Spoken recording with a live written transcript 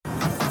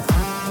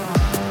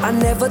I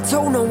never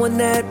told no one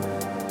that.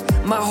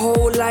 My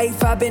whole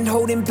life I've been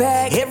holding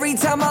back. Every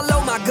time I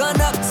load my gun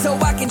up so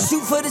I can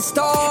shoot for the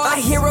stars, I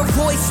hear a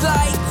voice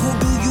like, who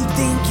do you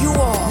think you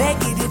are?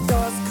 Negative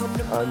thoughts come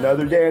to mind.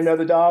 Another day,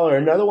 another dollar.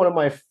 Another one of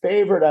my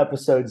favorite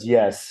episodes.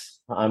 Yes,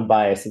 I'm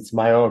biased. It's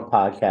my own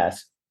podcast.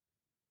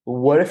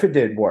 What if it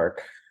did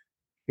work?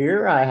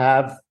 Here I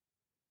have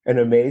an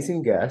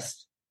amazing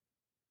guest,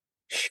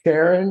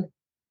 Sharon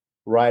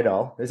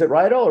Riddle. Is it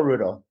Riddle or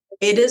Riddle?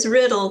 It is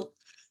Riddle.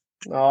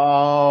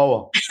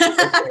 Oh,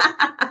 okay.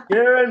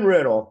 Sharon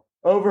Riddle.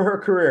 Over her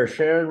career,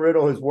 Sharon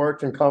Riddle has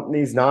worked in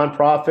companies,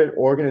 nonprofit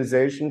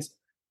organizations,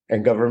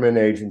 and government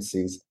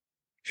agencies.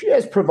 She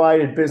has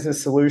provided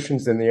business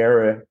solutions in the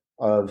area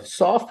of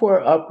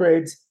software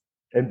upgrades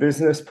and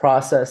business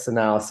process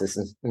analysis,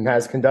 and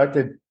has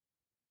conducted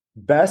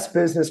best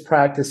business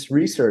practice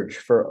research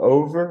for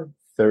over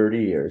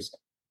 30 years.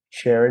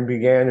 Sharon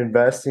began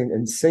investing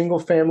in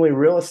single-family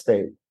real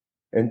estate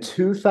in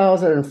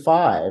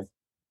 2005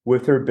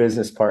 with her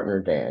business partner,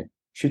 Dan.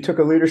 She took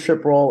a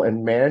leadership role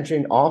in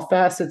managing all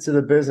facets of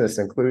the business,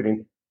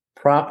 including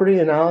property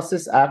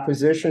analysis,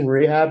 acquisition,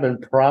 rehab,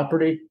 and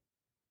property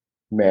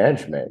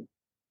management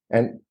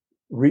and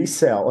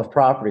resale of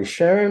property.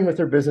 Sharon, with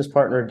her business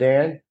partner,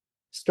 Dan,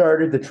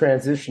 started the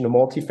transition to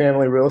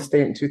multifamily real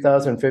estate in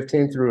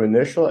 2015 through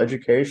initial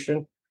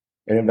education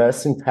and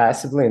investing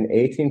passively in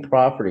 18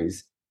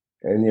 properties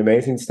in the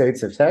amazing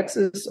states of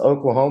Texas,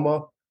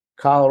 Oklahoma,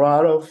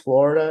 Colorado,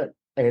 Florida,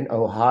 and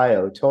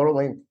Ohio,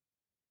 totaling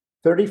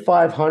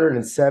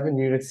 3,507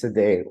 units a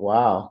day.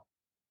 Wow.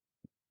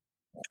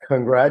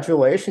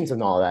 Congratulations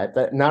on all that.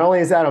 That not only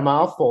is that a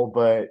mouthful,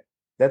 but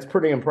that's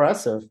pretty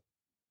impressive.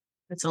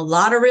 It's a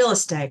lot of real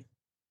estate.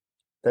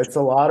 That's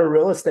a lot of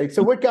real estate.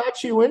 So what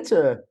got you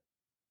into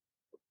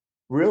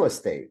real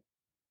estate?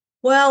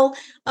 Well,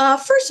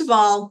 first of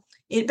all,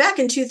 back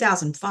in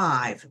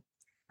 2005,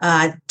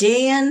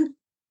 Dan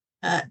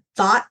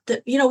thought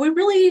that, we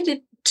really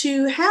needed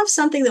to have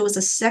something that was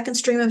a second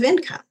stream of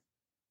income.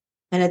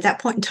 And at that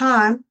point in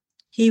time,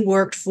 he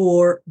worked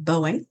for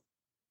Boeing.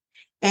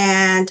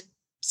 And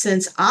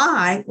since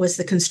I was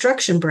the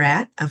construction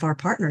brat of our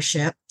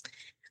partnership,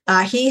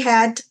 he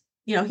had,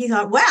 he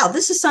thought, wow,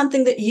 this is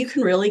something that you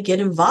can really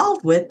get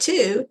involved with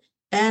too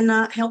and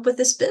help with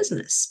this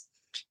business.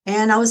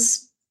 And I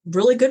was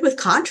really good with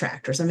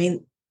contractors. I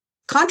mean,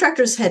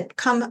 contractors had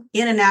come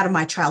in and out of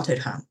my childhood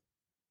home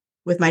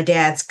with my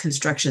dad's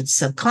construction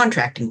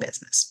subcontracting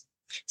business.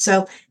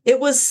 So it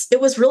was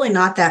really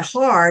not that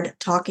hard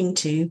talking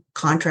to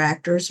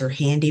contractors or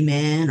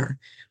handymen or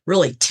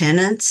really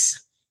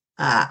tenants.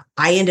 I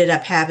ended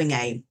up having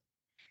a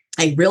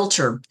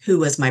realtor who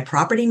was my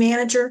property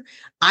manager.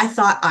 I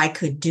thought I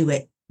could do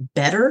it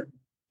better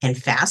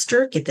and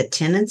faster, get the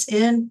tenants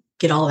in,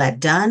 get all that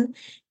done.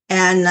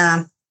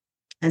 And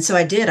so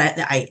I did.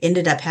 I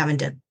ended up having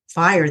to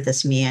fire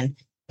this man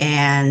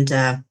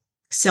and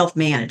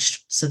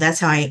self-managed. So that's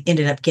how I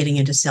ended up getting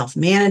into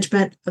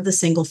self-management of the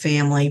single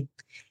family.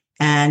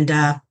 And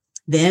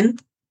then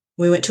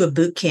we went to a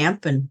boot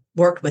camp and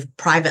worked with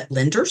private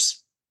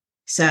lenders.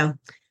 So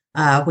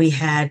we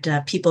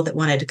had people that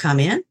wanted to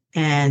come in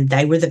and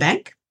they were the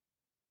bank.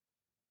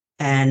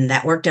 And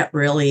that worked out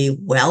really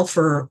well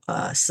for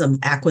some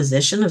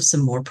acquisition of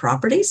some more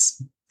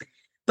properties.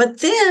 But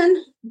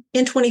then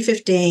in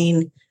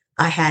 2015,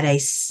 I had a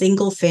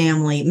single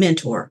family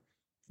mentor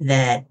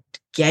that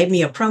gave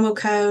me a promo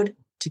code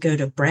to go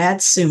to Brad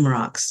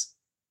Sumrock's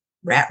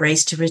Rat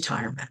Race to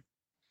Retirement.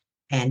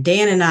 And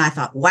Dan and I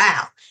thought,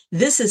 wow,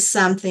 this is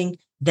something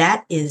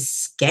that is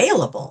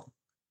scalable,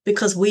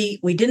 because we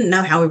didn't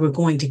know how we were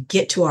going to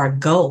get to our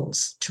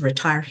goals to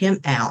retire him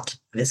out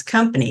of his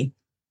company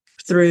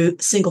through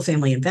single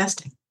family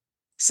investing.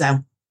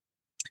 So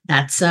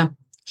that's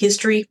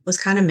history was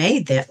kind of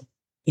made that,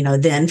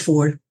 then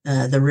for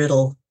the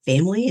Riddle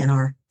family and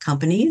our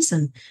companies.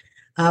 And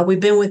we've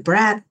been with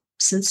Brad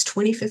since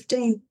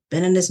 2015,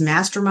 been in his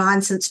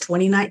mastermind since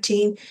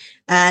 2019,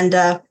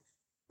 and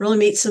really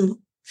meet some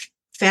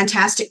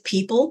fantastic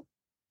people.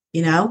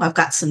 I've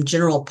got some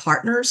general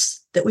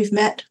partners that we've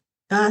met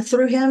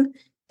through him.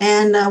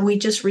 And we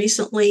just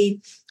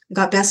recently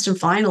got best and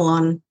final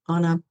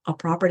on a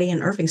property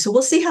in Irving. So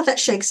we'll see how that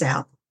shakes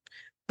out.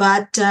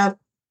 But,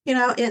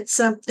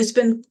 it's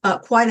been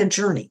quite a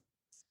journey.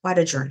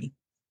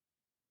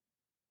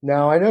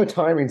 Now, I know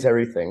timing's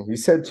everything. You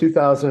said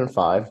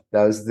 2005.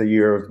 That was the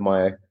year of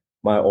my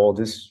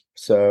oldest.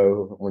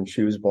 So when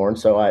she was born.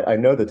 So I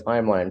know the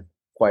timeline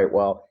quite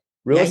well.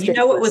 You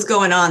know what was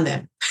going on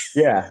then.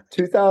 Yeah.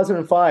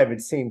 2005,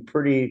 it seemed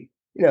pretty,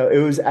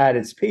 it was at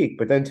its peak,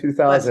 but then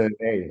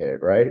 2008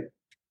 hit, right?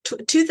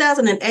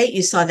 2008,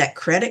 you saw that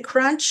credit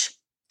crunch.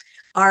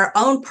 Our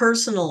own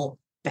personal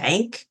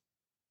bank,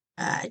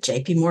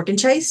 JP Morgan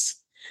Chase,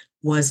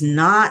 was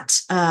not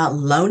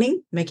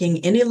making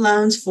any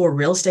loans for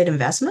real estate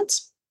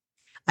investments.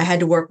 I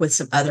had to work with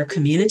some other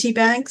community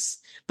banks.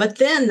 But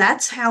then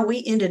that's how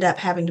we ended up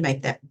having to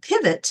make that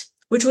pivot,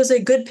 which was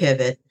a good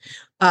pivot,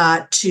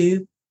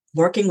 to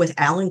working with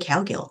Alan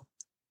Cowgill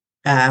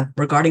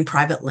regarding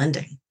private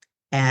lending.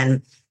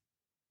 And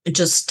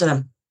just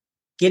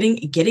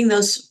getting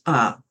those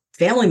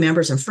family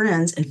members and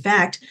friends. In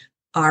fact,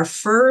 our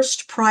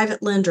first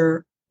private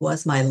lender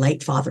was my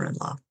late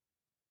father-in-law.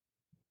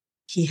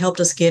 He helped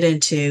us get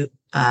into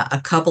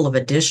a couple of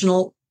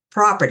additional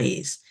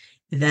properties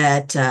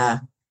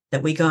that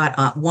we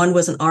got. One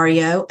was an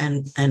REO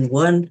and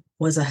one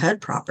was a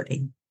HUD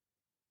property.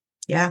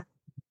 Yeah.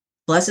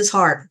 Bless his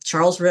heart,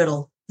 Charles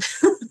Riddle.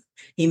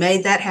 He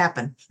made that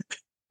happen.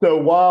 So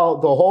while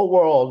the whole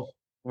world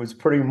was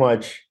pretty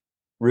much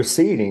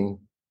receding,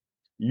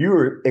 you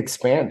were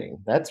expanding.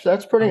 That's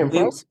pretty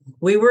impressive.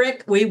 We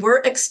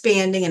were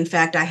expanding. In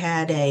fact, I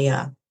had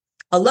a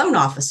loan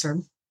officer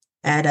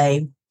at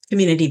a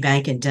community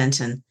bank in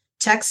Denton,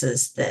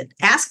 Texas, that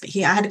asked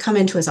me. I had to come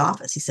into his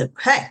office. He said,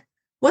 "Hey,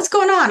 what's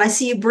going on? I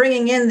see you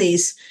bringing in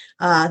these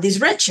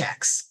rent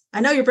checks.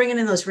 I know you're bringing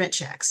in those rent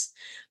checks,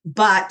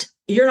 but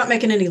you're not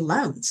making any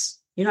loans.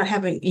 You're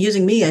not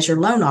using me as your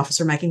loan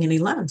officer making any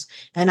loans."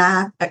 And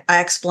I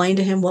explained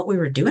to him what we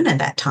were doing at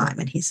that time,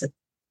 and he said,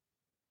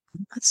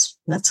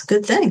 "That's a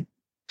good thing."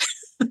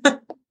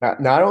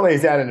 Not only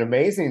is that an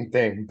amazing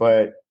thing,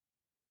 but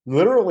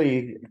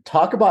literally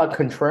talk about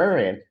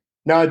contrarian.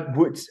 Now,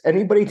 what's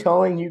anybody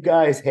telling you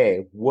guys,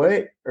 "Hey,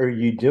 what are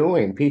you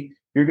doing?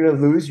 You're going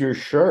to lose your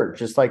shirt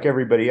just like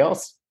everybody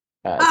else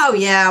has"? Oh,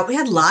 yeah. We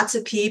had lots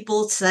of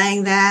people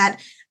saying that.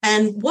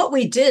 And what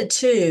we did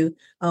too,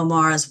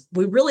 Omar, is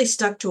we really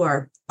stuck to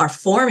our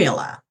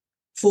formula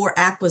for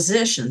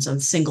acquisitions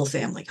of single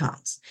family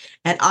homes.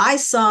 And I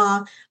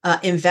saw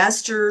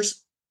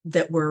investors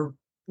that were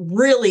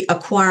really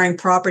acquiring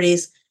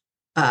properties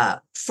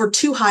for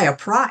too high a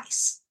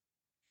price.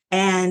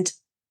 And,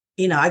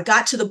 I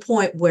got to the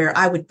point where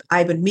I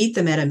would meet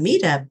them at a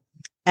meetup,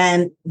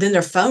 and then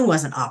their phone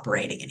wasn't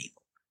operating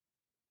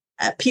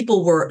anymore.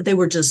 People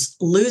were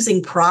just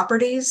losing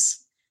properties.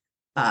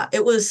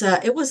 It was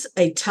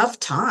a tough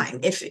time.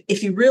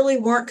 If you really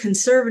weren't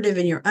conservative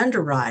in your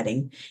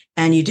underwriting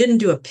and you didn't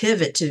do a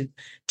pivot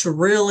to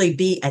really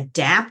be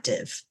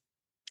adaptive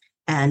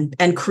and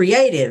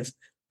creative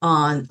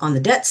on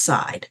the debt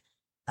side,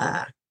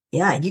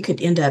 you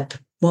could end up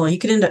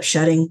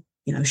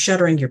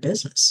shuttering your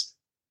business.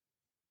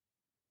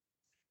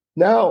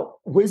 Now,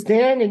 was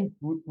Dan and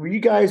were you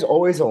guys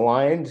always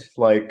aligned?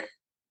 Like,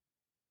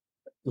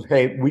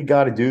 hey, we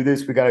got to do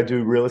this. We got to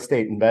do real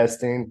estate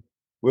investing.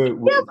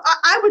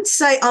 I would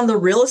say on the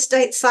real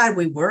estate side,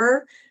 we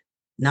were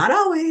not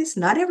always,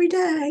 not every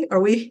day, are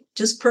we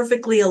just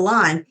perfectly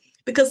aligned,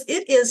 because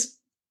it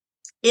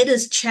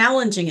is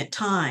challenging at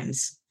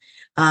times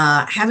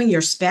having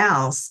your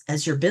spouse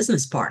as your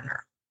business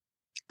partner.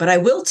 But I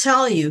will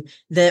tell you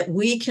that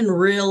we can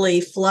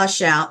really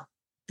flush out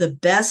the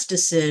best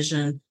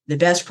decision, the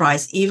best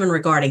price, even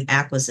regarding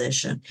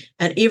acquisition,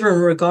 and even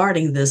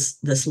regarding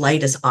this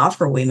latest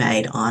offer we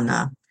made on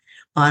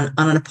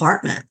an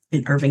apartment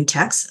in Irving,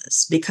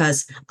 Texas,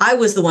 because I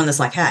was the one that's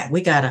like, "Hey,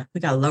 we gotta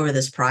lower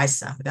this price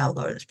some. We gotta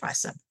lower this price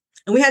some."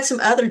 And we had some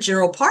other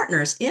general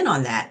partners in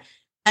on that,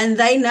 and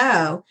they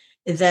know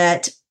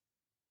that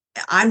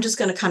I'm just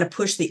going to kind of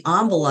push the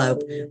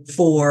envelope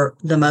for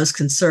the most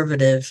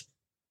conservative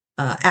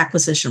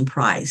acquisition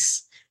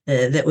price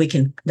that we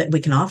can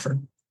offer,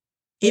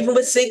 even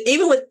with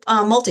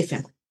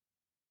multifamily.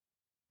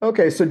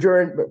 Okay, so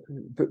during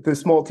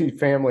this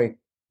multifamily,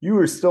 you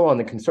were still on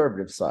the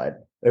conservative side.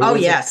 Oh,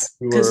 yes.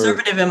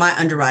 Conservative in my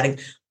underwriting.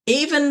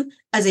 Even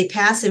as a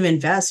passive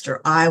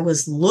investor, I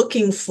was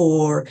looking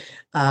for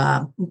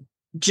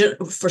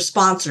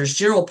sponsors,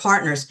 general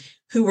partners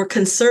who were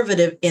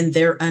conservative in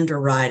their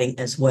underwriting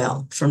as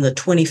well, from the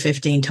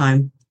 2015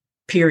 time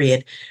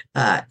period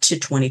to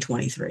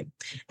 2023.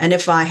 And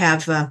if I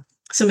have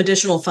some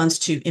additional funds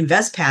to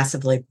invest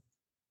passively,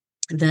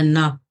 then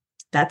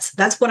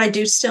that's what I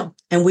do still.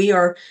 And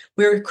we're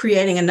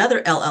creating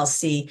another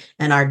LLC,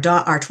 and our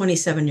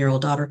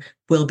 27-year-old daughter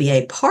will be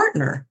a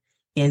partner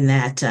in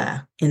that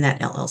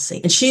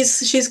LLC. And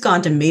she's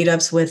gone to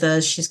meetups with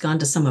us. She's gone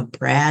to some of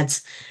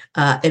Brad's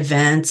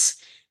events.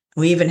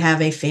 We even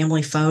have a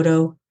family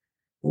photo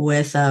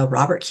with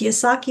Robert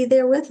Kiyosaki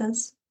there with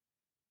us.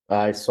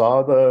 I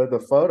saw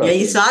the photo. Yeah,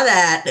 you saw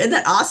that. Isn't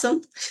that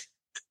awesome?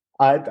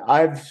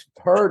 I've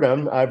heard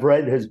him. I've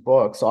read his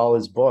books, all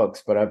his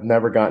books, but I've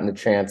never gotten a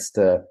chance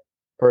to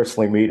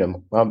personally meet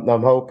him.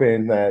 I'm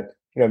hoping that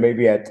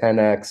maybe at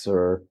 10X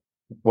or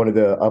one of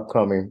the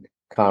upcoming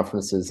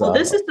conferences. Well,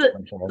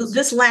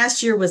 this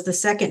last year was the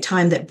second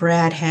time that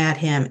Brad had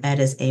him at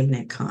his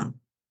AIMNetCon.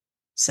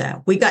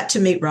 So we got to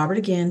meet Robert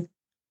again,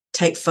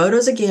 take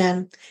photos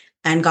again,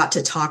 and got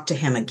to talk to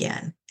him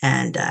again.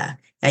 And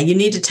you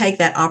need to take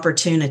that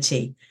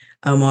opportunity,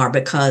 Omar,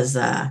 because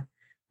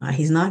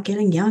he's not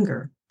getting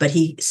younger, but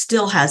he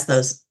still has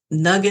those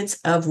nuggets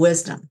of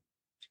wisdom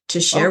to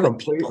share with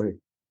people.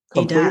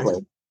 He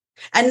does.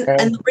 And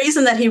the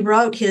reason that he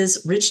wrote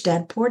his Rich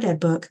Dad, Poor Dad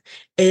book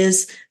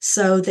is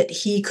so that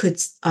he could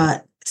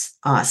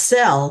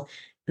sell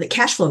the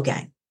cash flow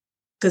game,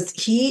 because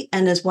he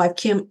and his wife,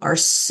 Kim, are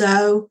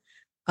so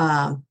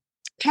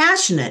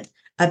passionate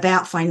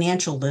about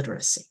financial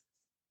literacy.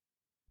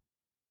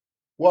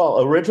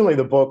 Well, originally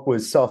the book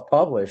was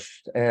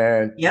self-published,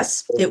 and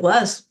Yes, it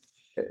was.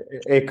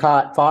 it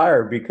caught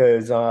fire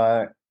because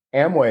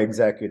Amway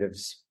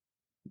executives,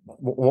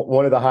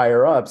 one of the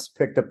higher ups,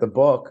 picked up the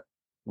book,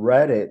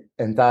 read it,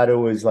 and thought it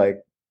was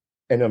like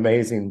an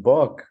amazing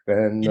book.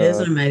 And It is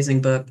an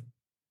amazing book.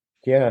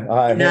 yeah,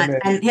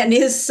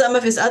 And some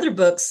of his other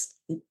books,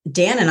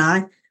 Dan and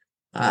I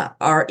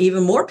are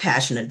even more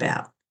passionate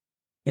about.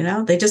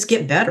 They just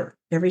get better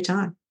every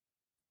time.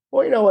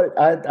 Well, you know what?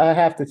 I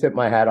have to tip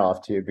my hat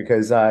off to you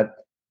because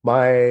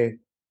my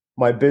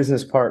my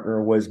business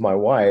partner was my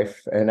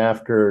wife, and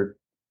after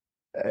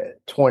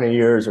 20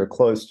 years or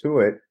close to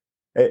it,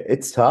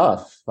 it's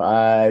tough.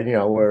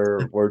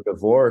 We're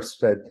divorced,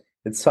 but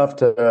it's tough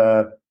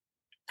to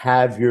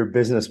have your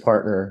business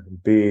partner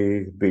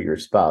be your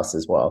spouse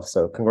as well.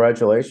 So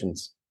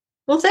congratulations.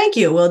 Well, thank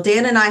you. Well,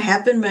 Dan and I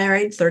have been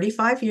married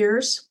 35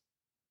 years,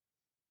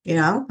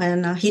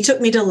 and he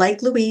took me to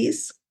Lake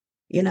Louise,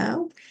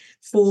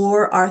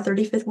 for our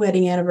 35th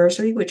wedding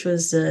anniversary, which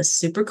was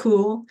super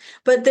cool.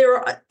 But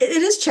it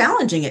is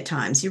challenging at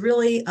times. You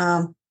really,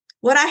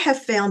 what I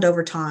have found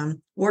over time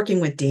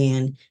working with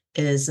Dan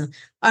is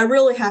I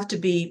really have to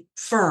be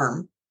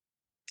firm,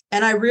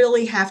 and I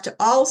really have to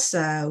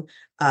also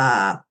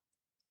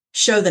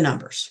show the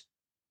numbers.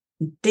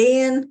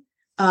 Dan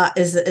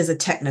is a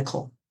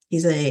technical.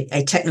 He's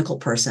a technical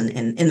person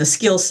in the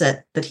skill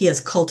set that he has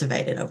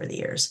cultivated over the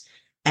years.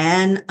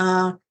 And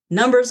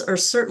numbers are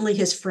certainly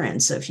his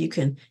friend. So if you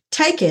can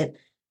take it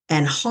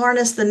and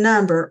harness the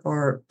number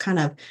or kind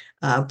of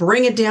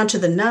bring it down to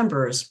the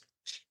numbers,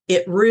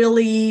 it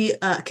really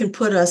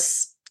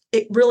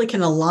it really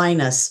can align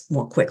us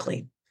more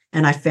quickly.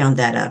 And I found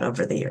that out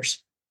over the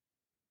years.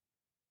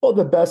 Well,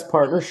 the best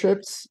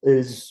partnerships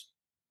is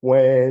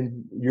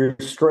when your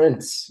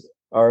strengths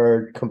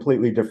are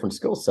completely different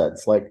skill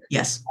sets. Like,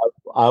 yes,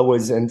 I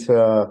was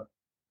into,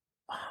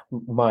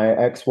 my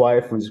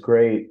ex-wife was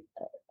great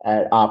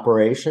at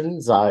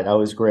operations. I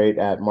was great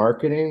at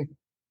marketing.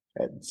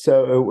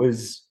 So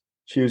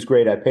she was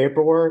great at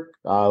paperwork.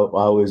 I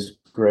was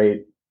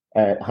great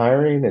at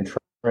hiring and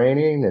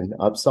training and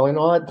upselling,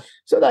 all that.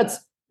 So that's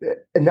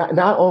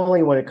not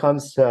only when it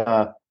comes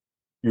to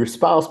your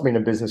spouse being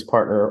a business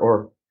partner,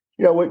 or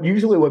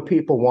what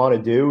people want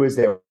to do is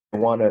they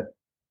want to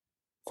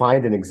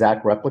find an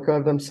exact replica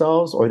of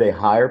themselves, or they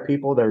hire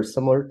people that are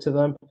similar to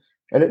them,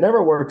 and it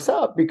never works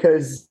out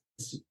because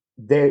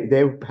they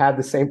have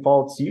the same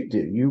faults you do.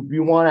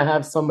 You want to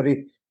have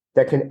somebody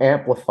that can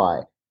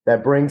amplify,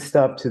 that brings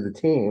stuff to the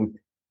team.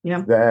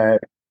 Yeah. That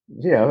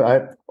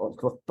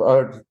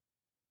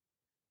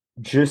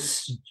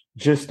just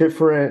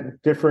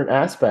different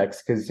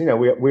aspects, because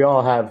we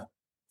all have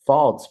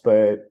faults,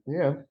 but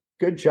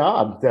good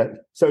job.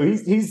 So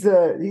he's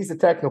a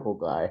technical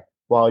guy,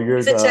 while you're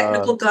he's a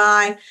technical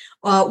guy.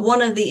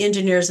 One of the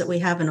engineers that we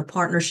have in a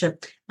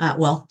partnership,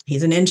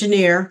 he's an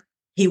engineer.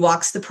 He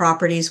walks the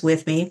properties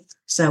with me.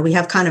 So we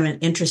have kind of an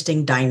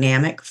interesting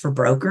dynamic for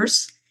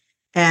brokers.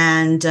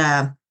 And,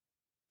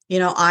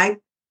 I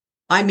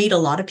meet a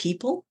lot of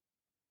people.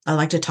 I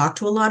like to talk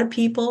to a lot of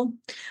people.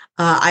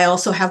 I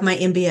also have my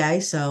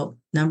MBA, so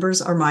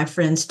numbers are my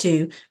friends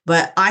too.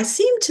 But I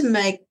seem to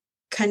make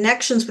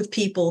connections with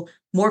people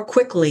more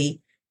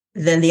quickly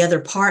than the other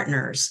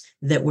partners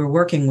that we're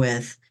working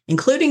with,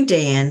 including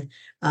Dan,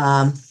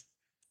 on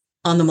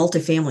the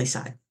multifamily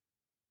side.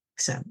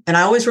 So, and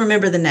I always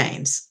remember the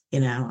names,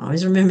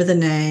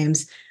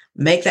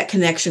 make that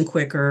connection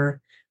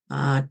quicker,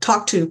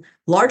 talk to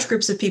large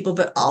groups of people,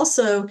 but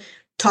also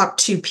talk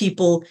to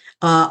people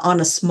on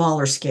a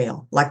smaller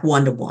scale, like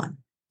one-to-one.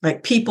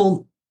 Like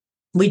people,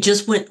 we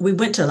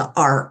went to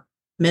our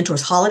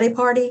mentor's holiday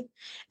party,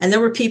 and there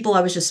were people,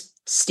 I was just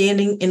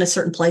standing in a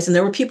certain place, and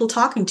there were people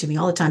talking to me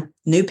all the time,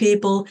 new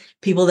people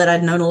that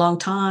I'd known a long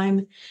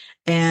time.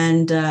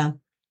 And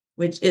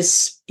which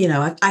is,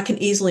 I can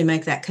easily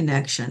make that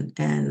connection.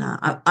 And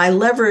I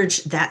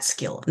leverage that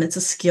skill. And it's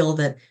a skill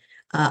that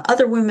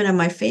other women in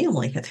my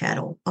family have had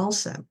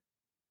also.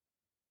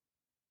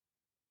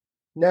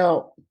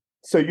 Now,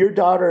 so your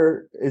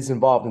daughter is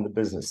involved in the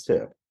business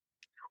too?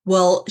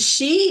 Well,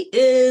 she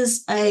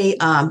is a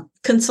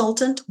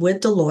consultant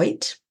with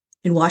Deloitte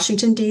in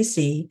Washington,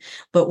 D.C.,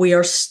 but we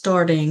are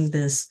starting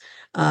this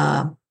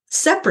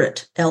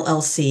separate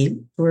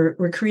LLC.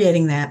 We're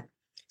creating that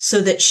so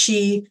that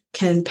she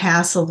can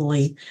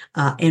passively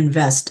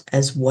invest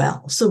as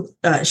well. So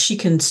she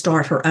can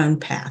start her own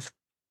path.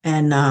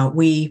 And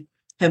we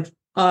have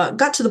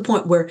got to the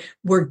point where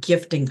we're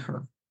gifting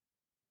her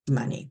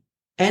money.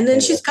 And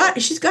then she's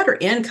got her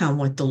income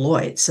with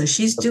Deloitte. So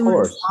she's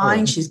doing fine.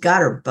 Yeah. She's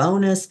got her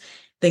bonus.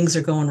 Things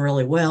are going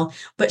really well.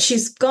 But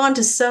she's gone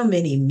to so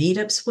many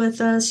meetups with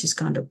us. She's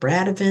gone to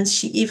Brad events.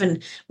 She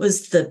even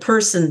was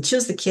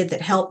the kid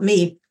that helped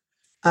me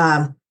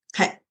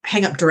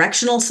hang up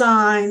directional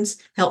signs,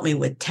 helped me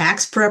with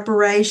tax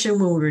preparation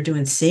when we were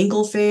doing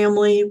single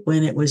family,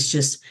 when it was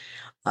just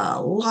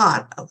a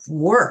lot of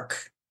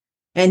work.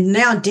 And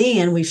now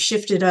we've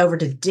shifted over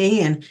to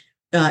Dan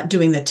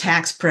doing the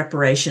tax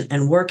preparation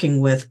and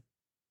working with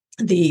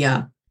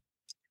the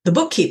the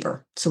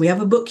bookkeeper. So we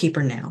have a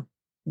bookkeeper now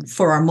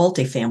for our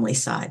multifamily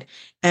side.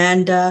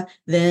 And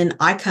then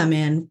I come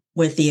in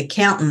with the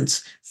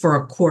accountants for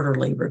a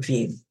quarterly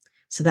review.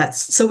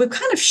 So we've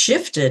kind of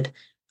shifted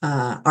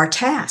our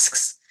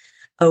tasks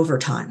over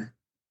time.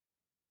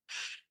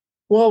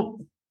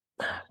 Well,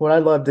 what I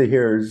love to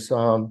hear is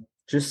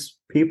just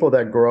people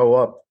that grow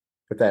up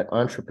with that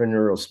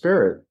entrepreneurial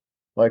spirit,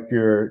 like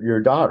your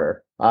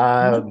daughter.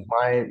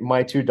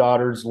 My two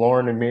daughters,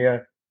 Lauren and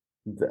Mia,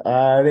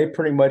 they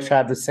pretty much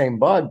have the same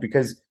bug,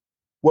 because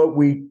what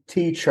we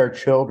teach our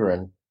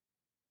children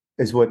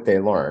is what they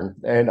learn.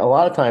 And a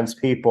lot of times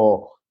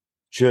people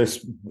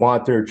just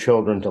want their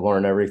children to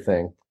learn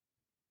everything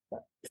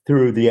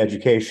through the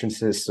education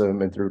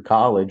system and through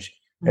college.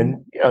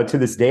 And to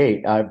this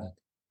date, I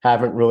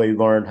haven't really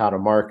learned how to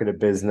market a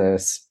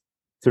business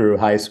through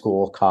high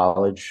school,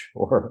 college,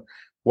 or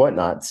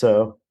whatnot.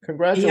 So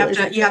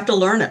congratulations. You have to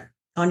learn it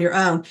on your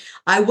own.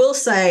 I will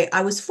say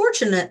I was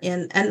fortunate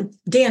and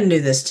Dan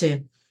knew this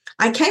too.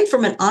 I came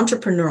from an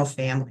entrepreneurial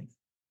family.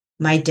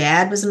 My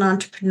dad was an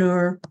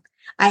entrepreneur.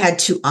 I had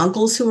two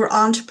uncles who were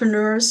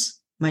entrepreneurs.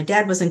 My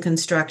dad was in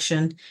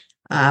construction.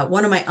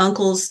 One of my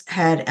uncles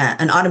had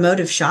an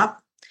automotive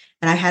shop,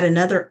 and I had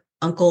another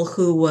uncle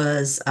who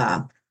was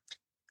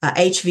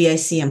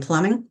HVAC and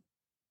plumbing.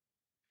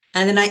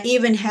 And then I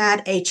even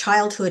had a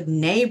childhood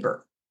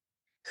neighbor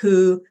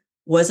who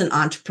was an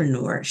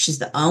entrepreneur. She's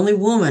the only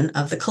woman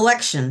of the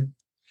collection.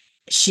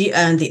 She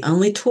owned the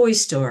only toy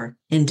store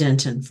in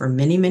Denton for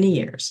many, many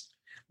years.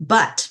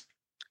 But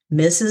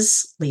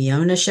Mrs.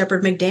 Leona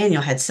Shepherd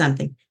McDaniel had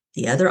something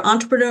the other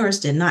entrepreneurs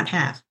did not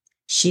have.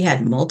 She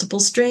had multiple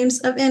streams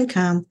of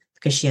income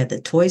because she had the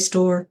toy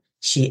store.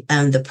 She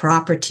owned the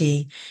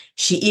property.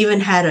 She even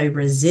had a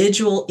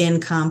residual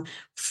income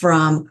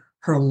from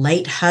her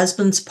late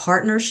husband's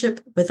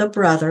partnership with a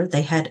brother.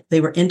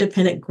 They were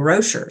independent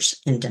grocers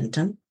in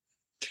Denton.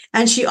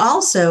 And she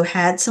also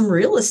had some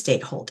real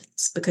estate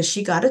holdings because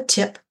she got a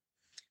tip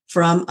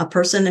from a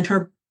person in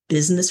her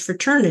business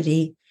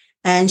fraternity.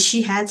 And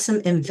she had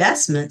some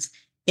investments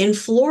in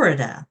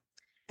Florida.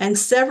 And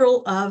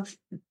several of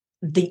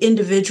the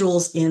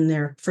individuals in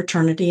their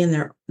fraternity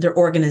and their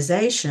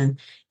organization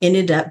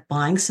ended up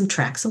buying some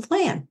tracts of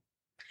land.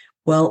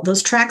 Well,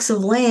 those tracts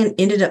of land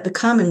ended up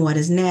becoming what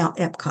is now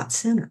Epcot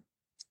Center.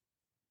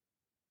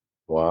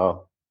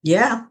 Wow.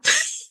 Yeah,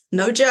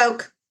 no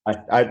joke.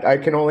 I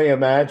can only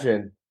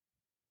imagine.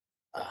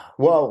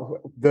 Well,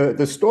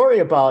 the story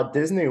about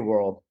Disney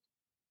World,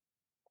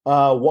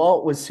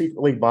 Walt was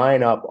secretly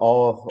buying up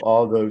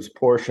all those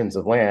portions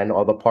of land,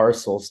 all the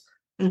parcels,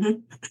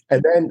 and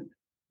then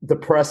the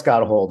press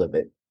got a hold of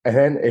it, and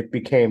then it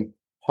became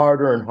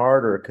harder and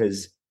harder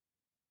because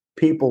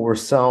people were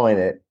selling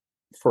it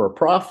for a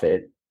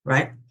profit,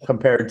 right?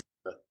 Compared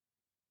to,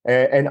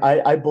 and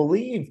I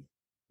believe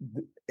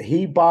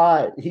he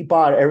bought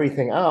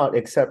everything out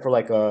except for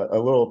like a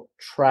little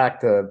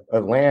tract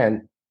of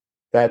land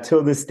that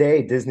till this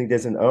day Disney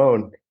doesn't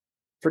own.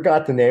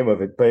 Forgot the name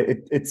of it, but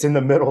it's in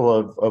the middle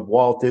of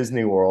Walt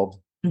Disney World,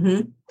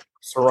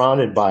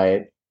 surrounded by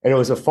it. And it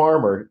was a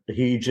farmer.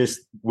 He just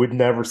would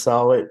never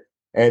sell it.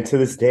 And to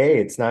this day,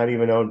 it's not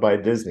even owned by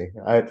Disney.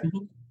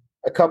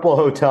 A couple of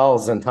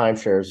hotels and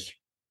timeshares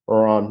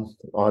are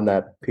on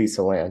that piece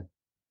of land.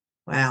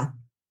 Wow.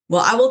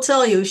 Well, I will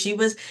tell you, she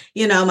was,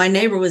 my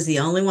neighbor was the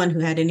only one who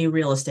had any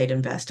real estate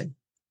investing.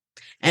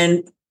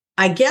 And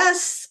I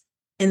guess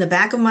in the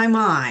back of my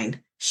mind,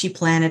 she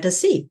planted a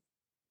seed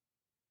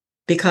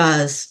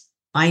because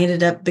I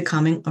ended up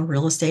becoming a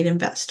real estate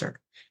investor.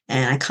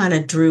 And I kind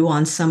of drew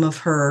on some of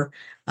her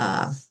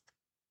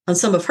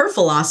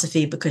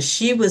philosophy because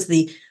she was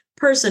the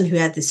person who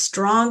had the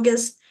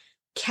strongest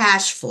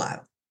cash flow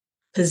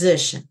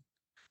position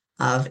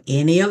of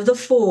any of the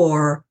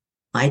four.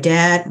 My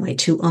dad, my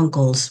two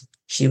uncles,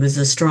 she was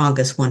the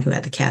strongest one who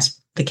had the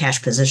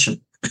cash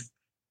position.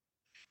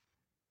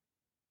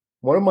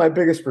 One of my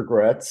biggest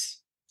regrets.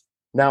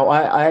 Now,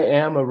 I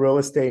am a real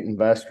estate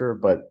investor,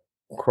 but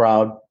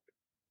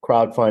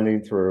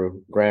crowdfunding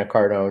through Grant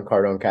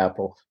Cardone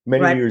Capital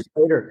many years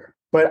later.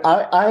 But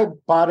I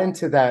bought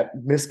into that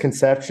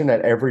misconception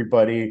that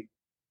everybody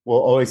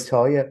will always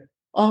tell you,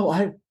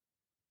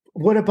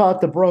 what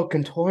about the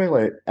broken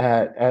toilet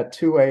at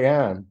 2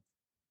 a.m.?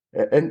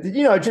 And,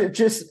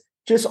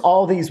 just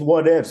all these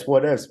what ifs,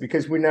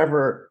 because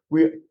the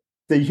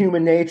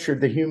human nature,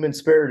 the human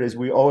spirit is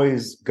we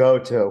always go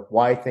to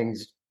why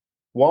things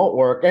won't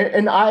work.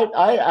 And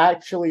I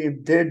actually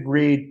did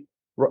read,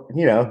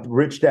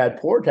 Rich Dad,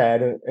 Poor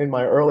Dad in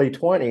my early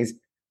 20s,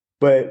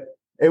 but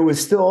it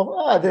was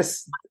still,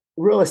 this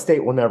real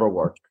estate will never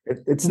work.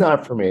 It's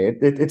not for me.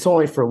 It's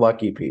only for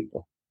lucky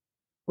people.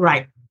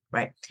 Right.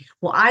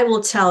 Well, I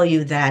will tell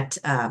you that,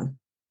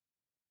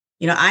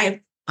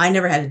 I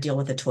never had to deal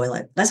with a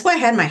toilet. That's why I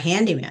had my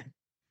handyman.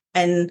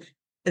 And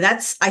I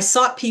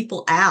sought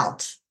people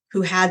out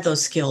who had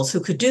those skills, who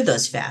could do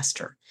those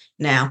faster.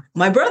 Now,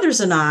 my brothers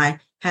and I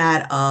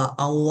had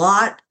a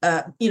lot,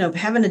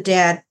 having a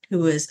dad who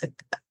was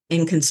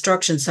in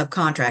construction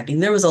subcontracting,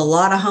 there was a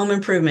lot of home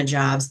improvement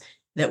jobs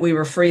that we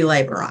were free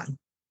labor on.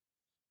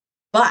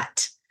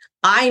 But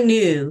I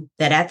knew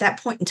that at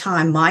that point in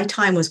time, my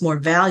time was more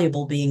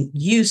valuable being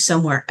used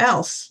somewhere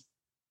else,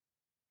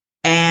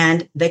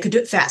 and they could do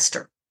it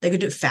faster. They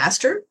could do it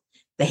faster.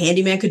 The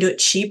handyman could do it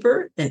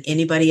cheaper than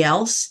anybody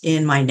else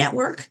in my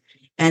network.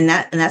 And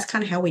that's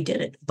kind of how we did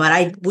it. But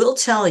I will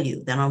tell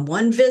you that on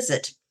one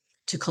visit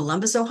to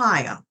Columbus,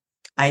 Ohio,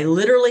 I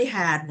literally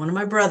had one of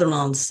my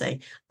brother-in-laws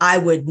say, I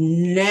would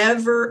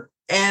never,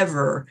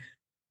 ever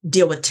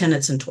deal with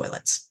tenants and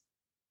toilets.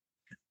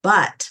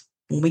 But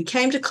when we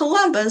came to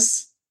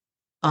Columbus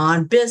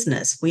on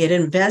business, we had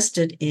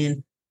invested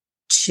in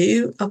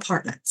 2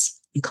 apartments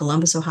in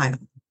Columbus, Ohio.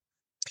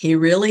 He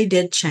really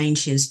did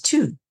change his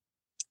tune,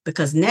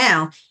 because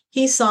now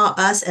he saw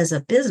us as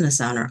a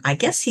business owner. I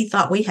guess he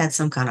thought we had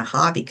some kind of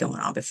hobby going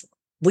on before.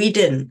 We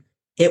didn't.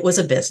 It was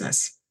a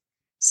business.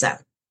 So.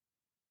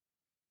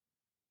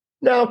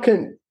 Now,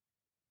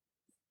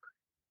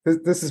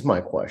 this is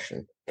my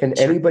question. Can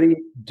Sure. anybody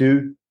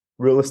do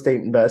real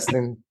estate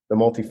investing, the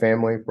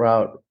multifamily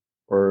route,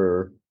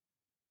 or?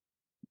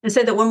 And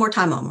say that one more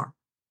time, Omar.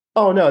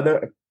 Oh,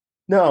 no.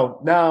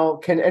 Now,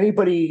 can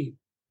anybody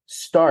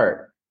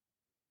start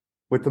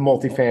with the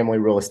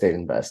multifamily real estate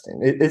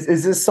investing?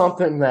 Is this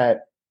something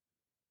that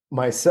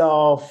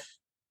myself,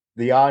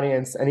 the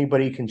audience,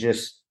 anybody can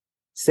just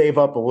save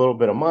up a little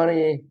bit of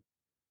money,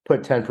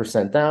 put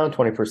 10% down,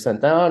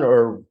 20% down,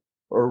 or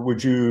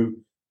would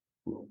you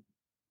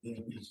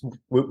say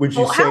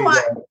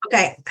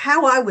that?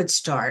 How I would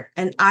start,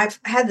 and I've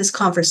had this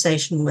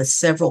conversation with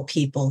several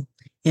people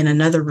in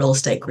another real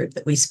estate group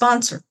that we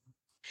sponsor.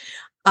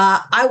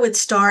 I would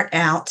start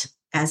out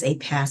as a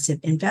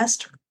passive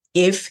investor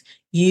if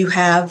you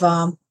have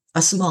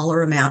a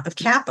smaller amount of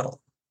capital,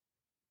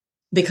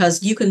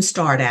 because you can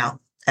start out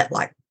at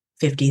like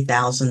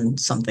 50,000,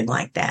 something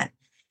like that.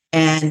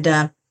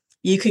 And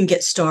you can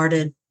get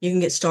started. You can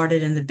get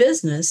started in the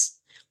business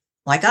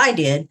like I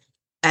did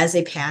as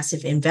a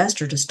passive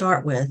investor to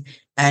start with,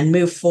 and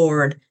move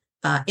forward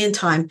in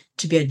time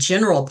to be a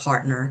general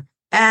partner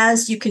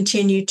as you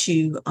continue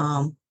to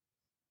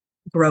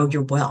grow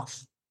your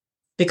wealth.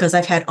 Because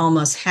I've had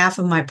almost half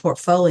of my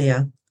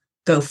portfolio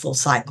go full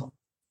cycle.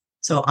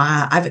 So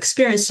I've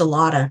experienced a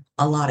lot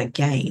of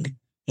gain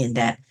in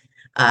that.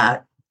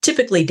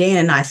 Typically, Dan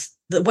and I,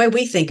 the way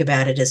we think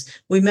about it is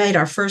we made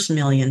our first $1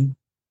 million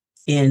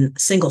in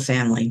single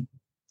family,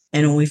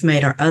 and we've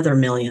made our other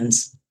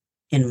millions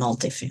in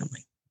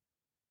multifamily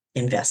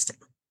investing.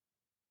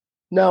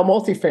 Now,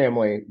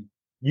 multifamily,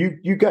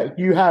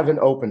 you have an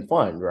open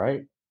fund,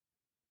 right?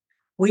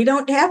 We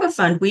don't have a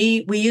fund.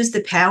 We use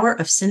the power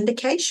of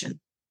syndication.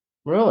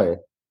 Really?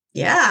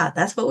 Yeah,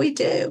 that's what we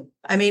do.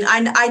 I mean,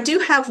 I do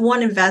have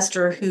one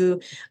investor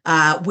who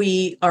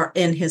we are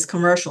in his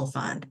commercial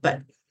fund,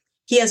 but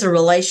he has a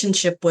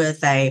relationship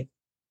with a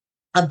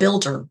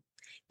builder,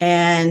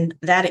 and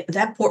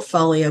that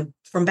portfolio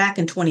from back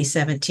in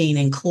 2017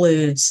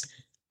 includes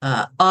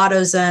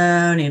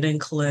AutoZone. It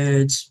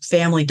includes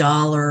Family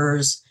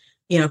Dollars,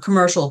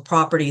 commercial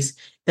properties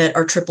that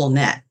are triple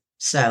net.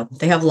 So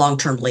they have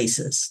long-term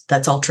leases.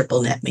 That's all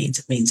triple net means.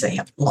 It means they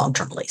have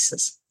long-term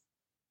leases.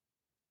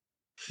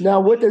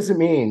 Now, what does it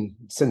mean,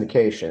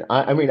 syndication?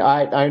 I mean,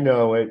 I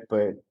know it,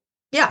 but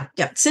yeah,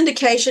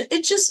 syndication.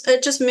 It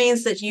just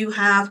means that you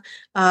have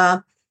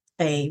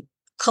a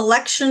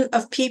collection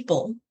of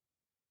people,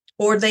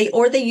 or they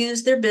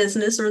use their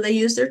business, or they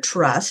use their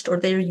trust, or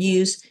they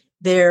use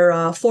their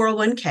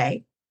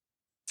 401k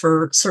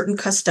for certain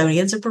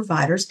custodians and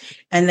providers,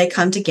 and they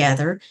come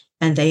together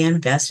and they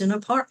invest in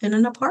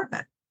an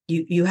apartment.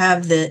 You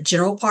have the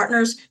general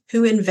partners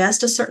who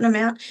invest a certain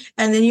amount,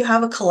 and then you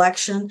have a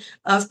collection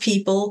of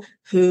people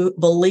who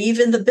believe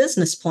in the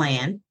business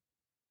plan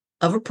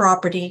of a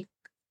property,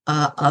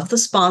 of the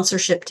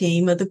sponsorship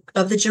team, of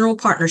the general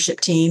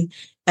partnership team,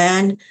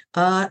 and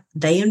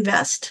they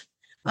invest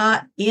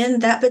in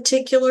that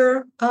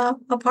particular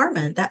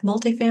apartment, that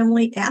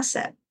multifamily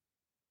asset.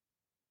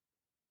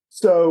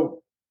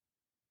 So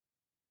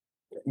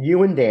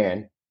you and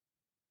Dan,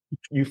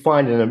 you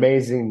find an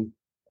amazing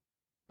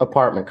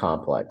apartment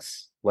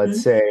complex,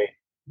 let's say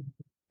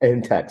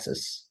in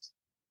Texas.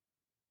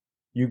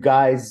 You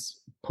guys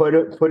put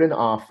an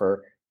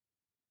offer.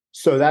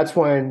 So that's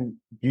when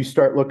you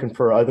start looking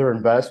for other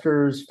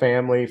investors,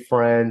 family,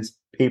 friends,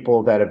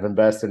 people that have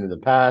invested in the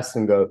past,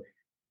 and go,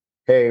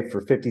 hey,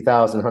 for $50,000,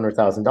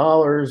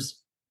 $100,000,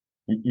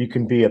 you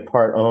can be a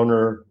part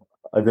owner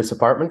of this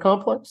apartment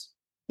complex?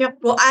 Yep.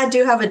 Well, I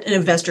do have an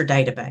investor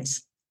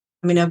database.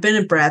 I mean, I've been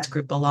in Brad's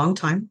group a long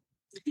time.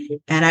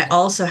 And I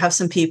also have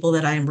some people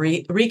that I'm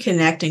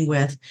reconnecting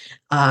with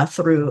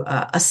through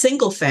a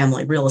single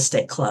family real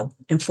estate club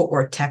in Fort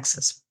Worth,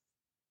 Texas.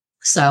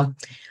 So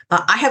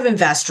I have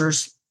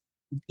investors,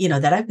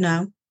 that I've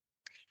known.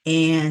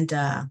 And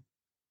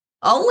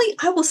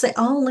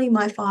only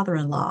my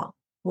father-in-law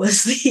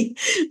was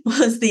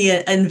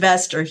the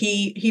investor.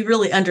 He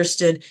really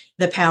understood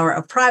the power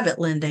of private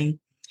lending.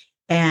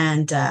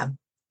 And,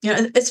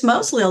 it's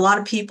mostly a lot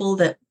of people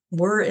that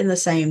we're in the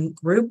same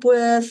group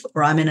with,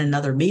 or I'm in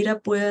another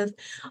meetup with,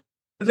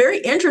 very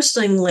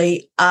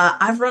interestingly,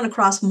 I've run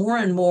across more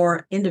and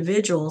more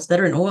individuals that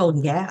are in oil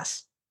and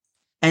gas,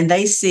 and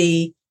they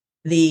see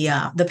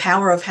the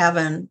power of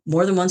having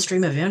more than one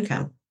stream of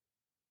income.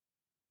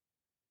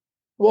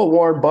 Well,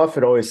 Warren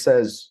Buffett always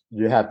says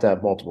you have to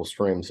have multiple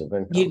streams of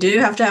income. You do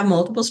have to have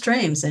multiple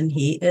streams, and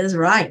he is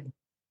right.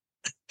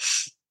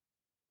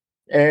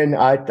 And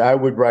I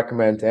would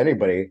recommend to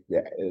anybody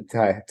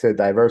to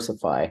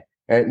diversify.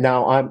 And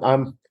now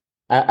I'm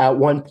at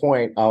one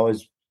point I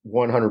was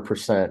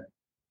 100%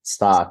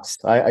 stocks.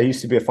 I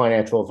used to be a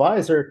financial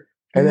advisor,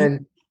 and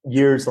then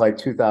years like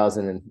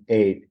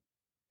 2008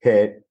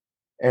 hit,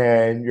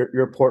 and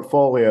your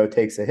portfolio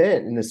takes a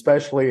hit, and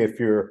especially if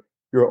you're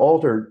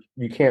older,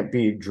 you can't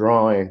be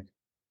drawing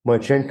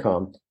much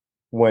income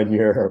when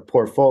your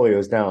portfolio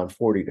is down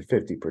 40 to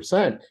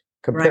 50%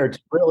 compared to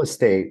real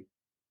estate,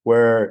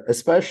 where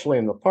especially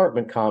in the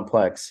apartment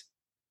complex,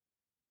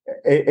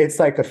 it's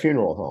like a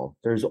funeral home.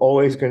 There's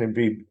always going to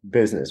be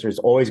business. There's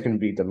always going to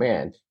be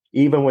demand.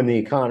 Even when the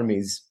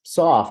economy's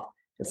soft,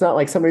 it's not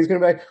like somebody's going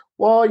to be like,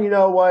 well, you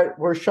know what?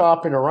 We're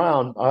shopping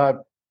around.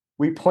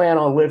 We plan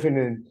on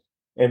living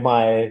in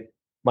my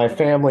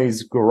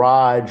family's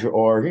garage,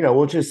 or,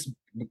 we'll just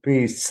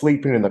be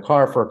sleeping in the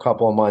car for a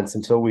couple of months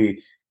until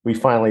we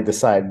finally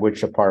decide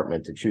which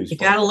apartment to choose. You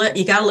gotta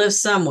live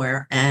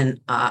somewhere, and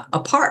an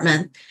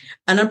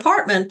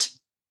apartment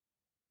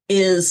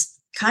is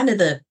kind of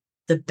the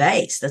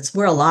base. That's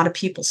where a lot of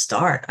people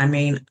start. I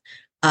mean,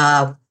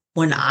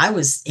 when I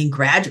was in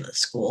graduate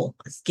school,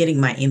 getting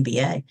my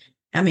MBA,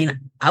 I mean,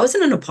 I was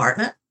in an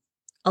apartment.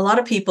 A lot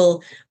of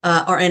people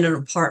are in an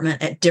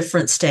apartment at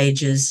different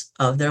stages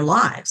of their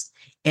lives,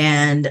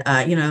 and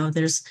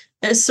there's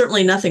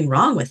certainly nothing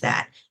wrong with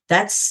that.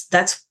 That's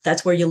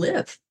where you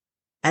live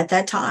at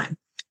that time.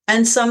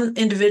 And some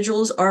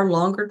individuals are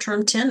longer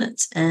term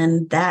tenants,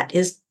 and that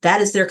is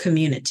their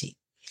community.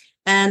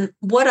 And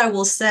what I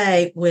will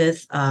say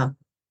with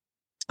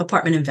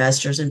apartment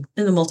investors and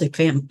in the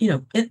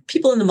multifamily,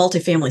 people in the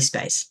multifamily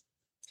space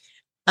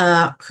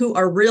who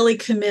are really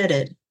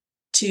committed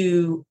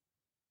to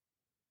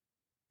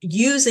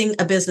using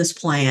a business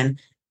plan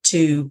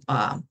to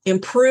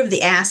improve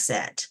the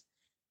asset,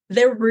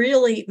 they're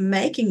really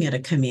making it a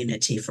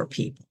community for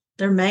people.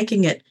 They're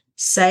making it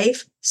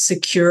safe,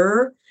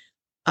 secure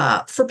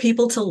for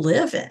people to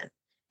live in.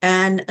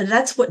 And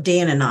that's what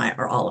Dan and I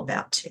are all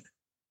about too.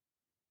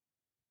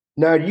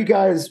 Now, do you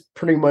guys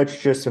pretty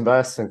much just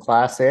invest in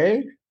Class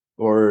A,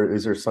 or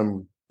is there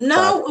some?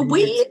 No,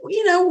 we've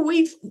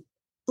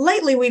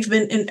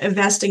been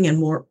investing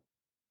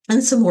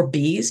in some more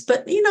Bs,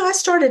 but I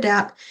started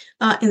out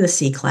in the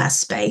C class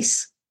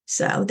space.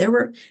 So there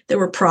were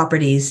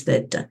properties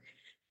that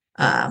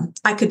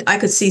I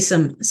could see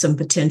some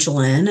potential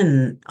in,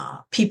 and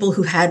people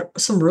who had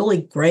some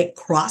really great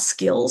cross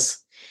skills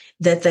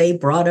that they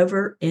brought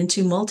over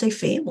into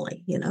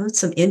multifamily.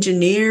 Some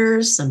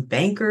engineers, some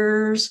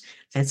bankers,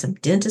 and some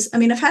dentists. I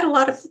mean, I've had a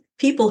lot of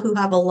people who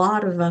have a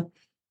lot of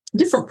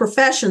different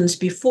professions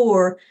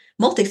before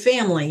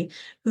multifamily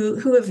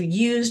who have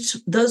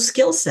used those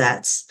skill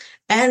sets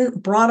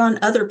and brought on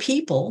other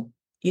people,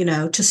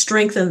 to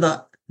strengthen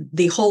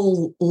the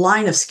whole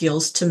line of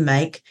skills to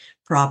make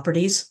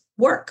properties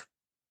work.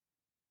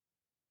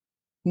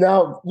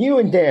 Now, you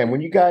and Dan, when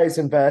you guys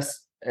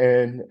invest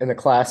in a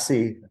Class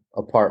C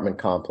apartment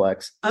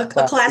complex, a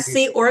Class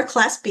C or a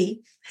Class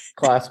B.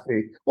 Class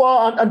B.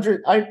 Well,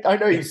 I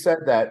know you said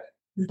that,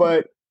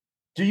 but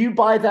do you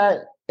buy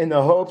that in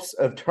the hopes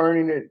of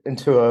turning it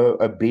into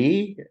a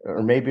B,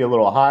 or maybe a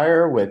little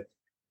higher with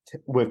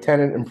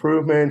tenant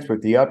improvements,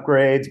 with the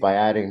upgrades, by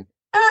adding?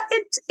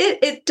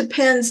 It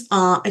depends.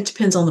 It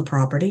depends on the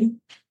property,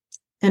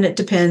 and it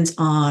depends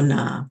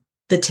on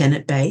the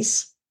tenant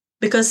base,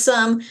 because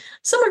some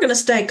are going to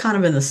stay kind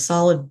of in the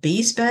solid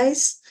B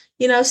space.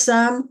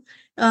 Some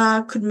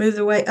could move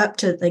their way up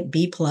to like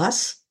B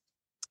plus,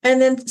 and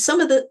then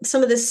some of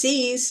the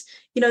C's,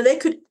 they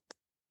could,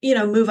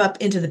 move up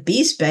into the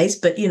B space,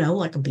 but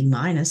like a B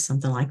minus,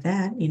 something like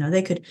that.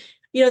 They could,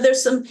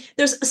 there's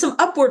some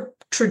upward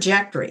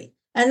trajectory,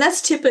 and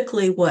that's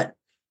typically what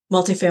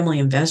multifamily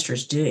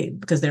investors do,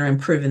 because they're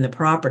improving the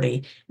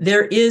property.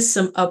 There is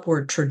some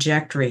upward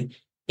trajectory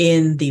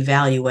in the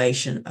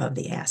valuation of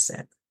the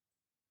asset.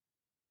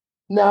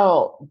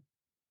 Now,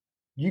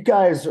 you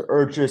guys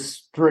are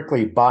just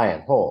strictly buy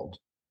and hold.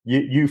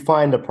 You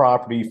find a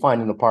property, you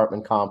find an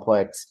apartment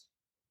complex,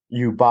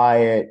 you buy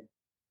it,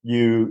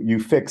 you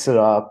fix it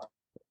up,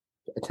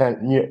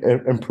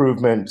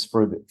 improvements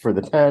for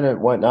the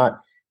tenant,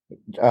 whatnot.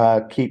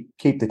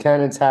 Keep the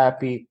tenants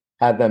happy,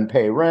 have them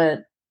pay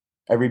rent.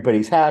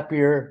 Everybody's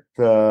happier.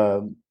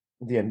 The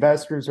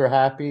investors are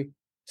happy.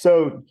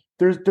 So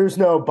there's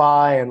no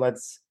buy and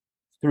let's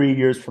 3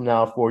 years from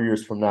now, 4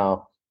 years from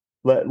now,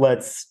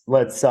 let's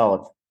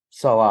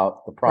sell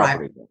out the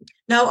property. Right.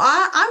 No,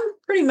 I'm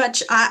pretty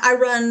much I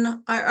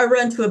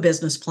run to a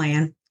business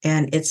plan,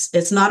 and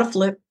it's not a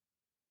flip.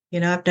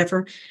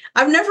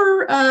 I've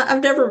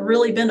never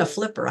really been a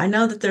flipper. I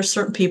know that there's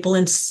certain people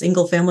in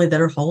single family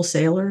that are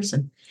wholesalers,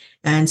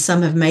 and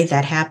some have made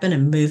that happen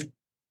and moved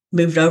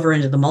moved over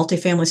into the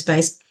multifamily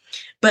space.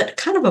 But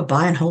kind of a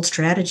buy and hold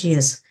strategy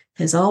has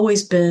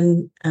always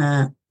been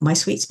my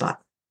sweet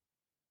spot.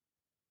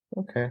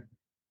 Okay.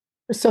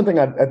 It's something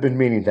I've been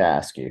meaning to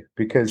ask you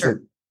because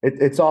Sure.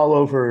 it's all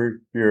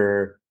over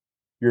your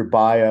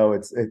bio.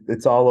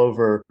 It's all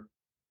over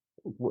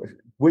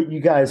what you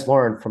guys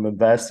learned from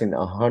investing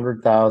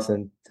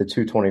 100,000 to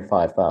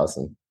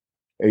 225,000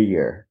 a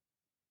year.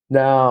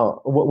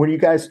 Now, when you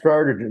guys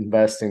started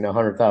investing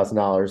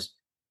 $100,000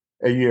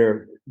 a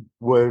year,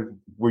 were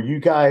you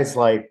guys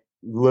like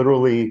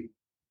literally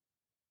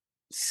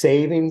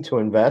saving to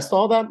invest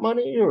all that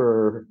money,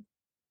 or?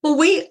 Well,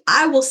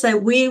 I will say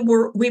we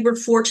were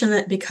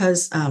fortunate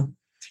because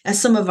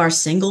as some of our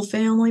single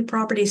family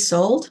properties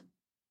sold,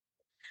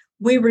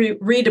 we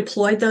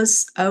redeployed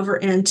those over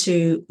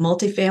into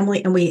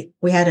multifamily, and we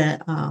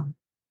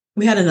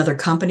had another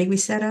company we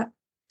set up,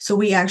 so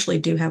we actually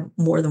do have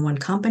more than one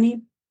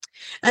company,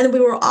 and then we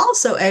were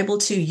also able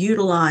to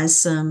utilize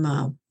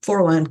some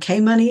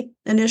 401k money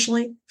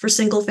initially for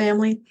single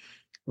family,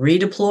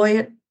 redeploy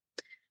it.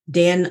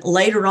 Dan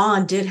later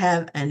on did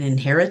have an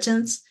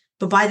inheritance,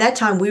 but by that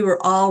time we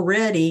were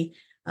already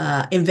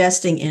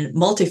investing in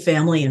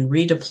multifamily and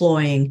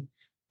redeploying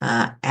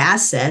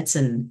assets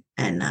and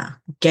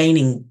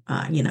gaining,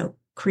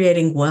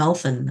 creating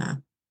wealth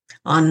and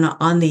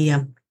on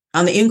the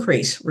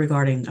increase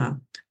regarding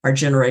our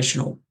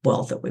generational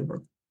wealth that we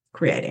were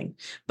creating.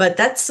 But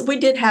we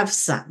did have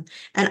some,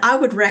 and I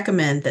would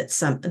recommend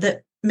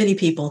that many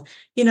people,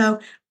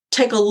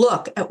 take a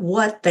look at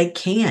what they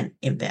can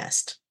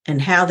invest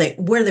and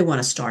where they want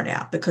to start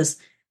out, because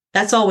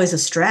that's always a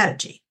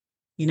strategy.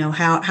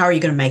 How are you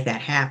going to make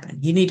that happen?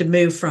 You need to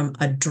move from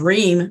a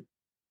dream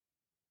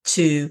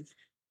to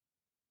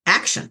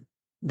action.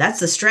 That's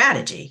the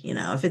strategy.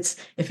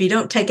 If you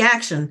don't take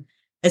action,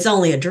 it's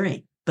only a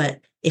dream.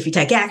 But if you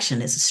take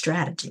action, it's a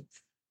strategy.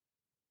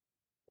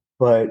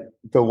 But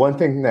the one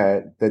thing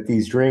that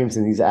these dreams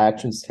and these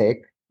actions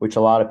take, which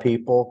a lot of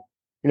people,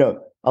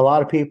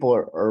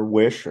 are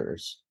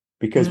wishers,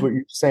 because what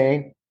you're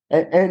saying,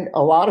 and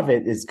a lot of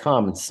it is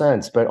common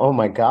sense, but oh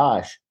my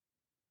gosh,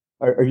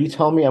 are you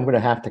telling me I'm going to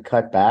have to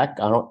cut back?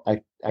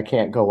 I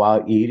can't go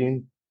out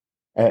eating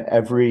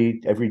every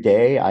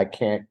day. I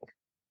can't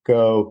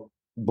go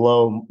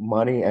blow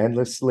money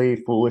endlessly,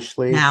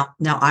 foolishly. Now,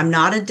 I'm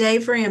not a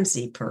Dave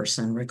Ramsey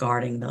person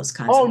regarding those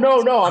kinds of. of.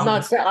 No, I'm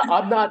not saying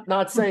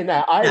not saying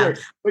that either.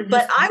 No.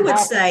 But I would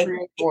say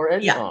more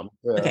income.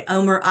 Yeah. Okay,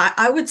 Omer,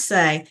 I would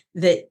say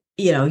that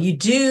you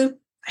do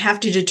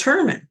have to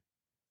determine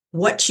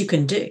what you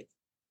can do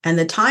and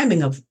the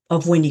timing of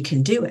when you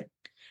can do it.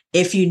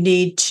 If you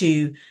need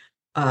to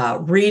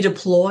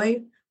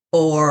redeploy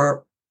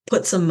or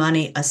put some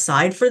money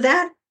aside for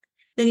that,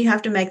 then you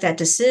have to make that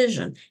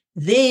decision.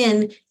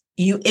 Then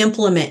you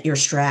implement your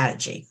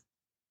strategy.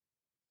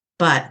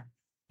 But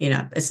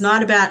it's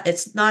not about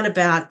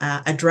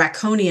a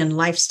draconian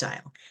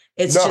lifestyle.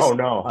 It's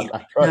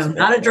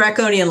not a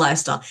draconian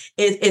lifestyle.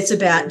 It's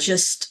about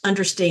just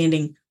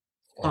understanding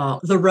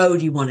the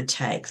road you want to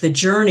take, the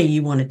journey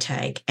you want to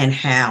take, and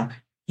how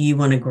you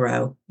want to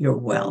grow your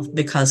wealth.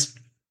 Because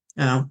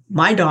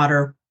my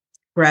daughter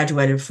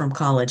graduated from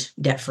college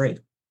debt-free.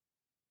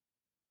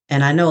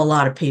 And I know a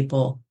lot of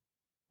people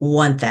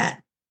want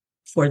that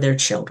for their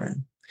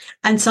children.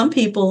 And some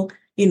people,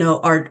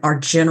 are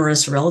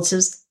generous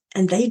relatives,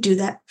 and they do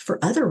that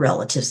for other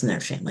relatives in their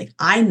family.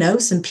 I know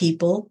some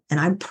people, and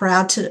I'm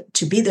proud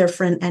to be their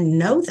friend and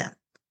know them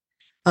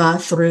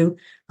through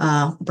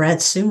Brad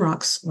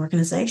Sumrock's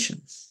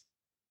organization.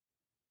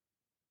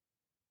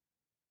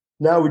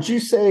 Now, would you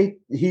say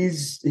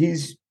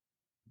he's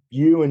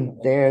you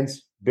and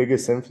Dan's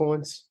biggest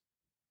influence?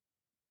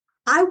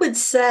 I would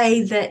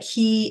say that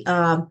he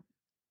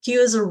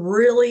was a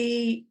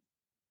really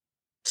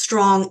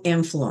strong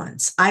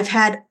influence. I've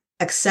had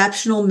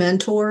exceptional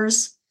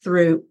mentors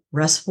through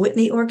Russ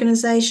Whitney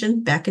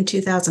organization back in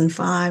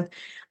 2005.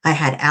 I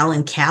had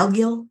Alan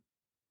Cowgill,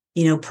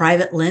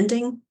 private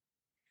lending.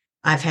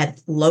 I've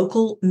had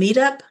local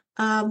meetup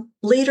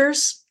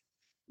leaders,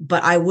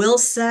 but I will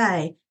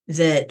say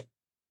that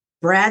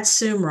Brad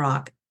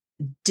Sumrock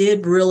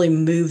did really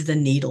move the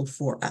needle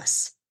for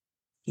us.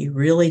 He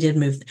really did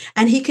move,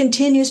 and he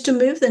continues to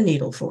move the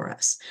needle for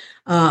us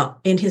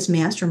in his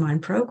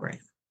mastermind program.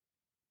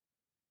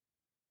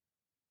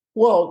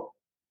 Well,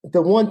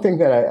 the one thing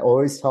that I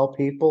always tell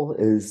people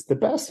is the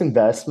best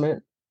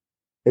investment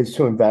is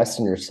to invest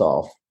in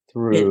yourself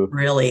through It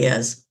really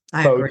is.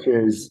 I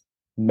coaches,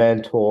 agree.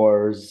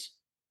 Mentors,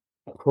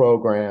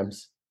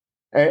 programs.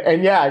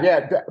 And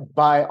yeah,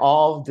 by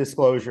all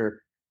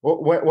disclosure,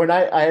 when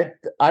I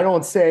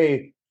don't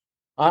say,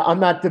 I'm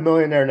not the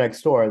millionaire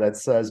next door that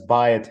says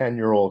buy a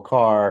 10-year-old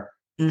car,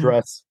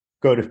 dress,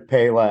 go to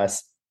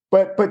Payless,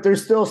 but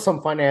there's still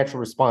some financial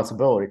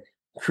responsibility.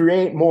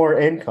 Create more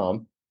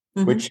income,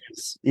 which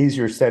is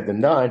easier said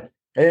than done,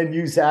 and then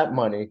use that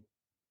money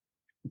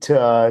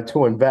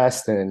to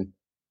invest in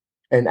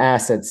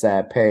assets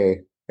that pay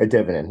a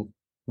dividend,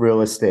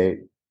 real estate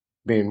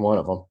being one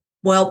of them.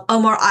 Well,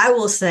 Omar, I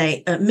will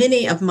say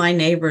many of my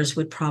neighbors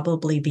would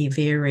probably be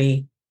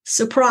very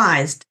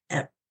surprised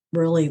at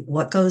really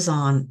what goes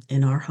on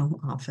in our home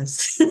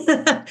office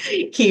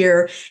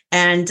here.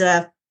 And,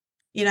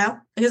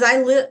 because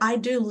I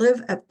do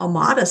live a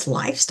modest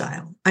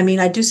lifestyle. I mean,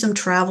 I do some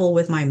travel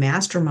with my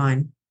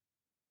mastermind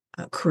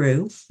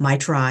crew, my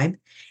tribe.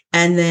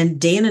 And then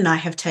Dan and I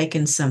have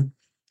taken some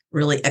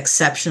really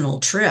exceptional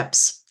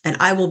trips. And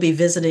I will be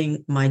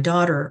visiting my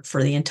daughter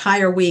for the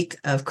entire week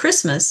of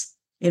Christmas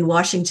in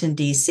Washington,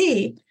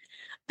 D.C.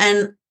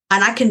 And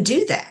I can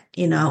do that.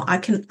 I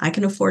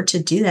can afford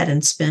to do that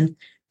and spend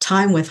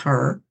time with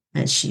her.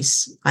 And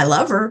I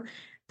love her.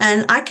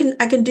 And I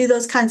can do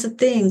those kinds of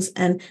things.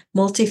 And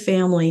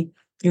multifamily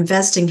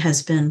investing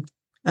has been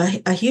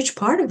a huge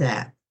part of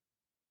that.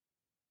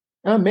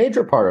 A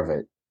major part of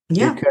it.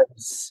 Yeah.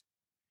 Because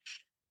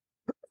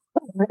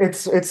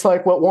it's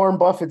like what Warren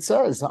Buffett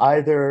says,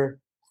 either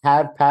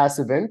have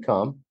passive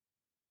income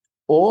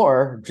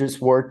or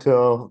just work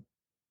till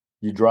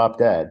you drop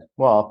dead.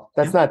 Well,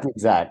 that's not the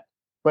exact,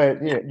 but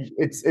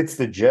it's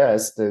the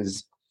gist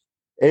is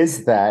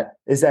that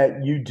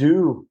you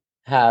do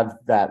have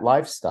that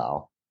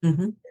lifestyle.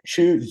 Mm-hmm.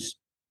 Choose.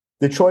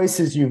 The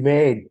choices you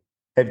made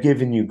have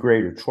given you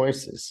greater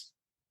choices.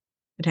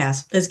 It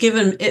has. It's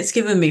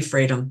given me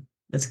freedom.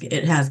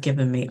 It has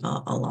given me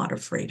a lot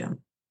of freedom.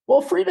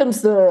 Well,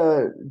 freedom's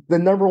the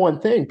number one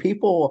thing.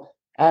 People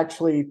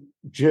actually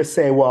just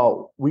say,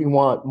 well, we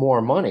want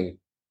more money.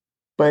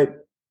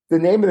 But the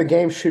name of the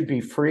game should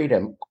be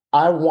freedom.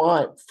 I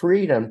want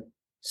freedom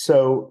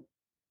so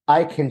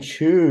I can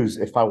choose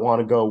if I want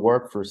to go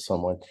work for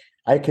someone.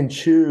 I can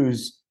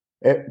choose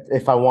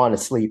if I want to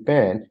sleep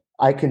in.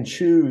 I can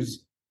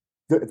choose.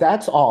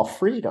 That's all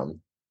freedom.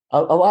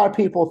 A lot of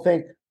people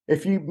think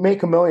if you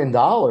make $1 million,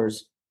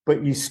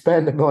 but you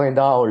spend $1 million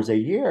a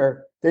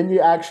year, then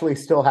you actually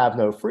still have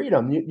no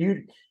freedom.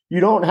 You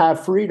don't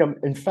have freedom.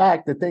 In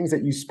fact, the things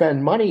that you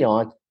spend money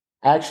on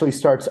actually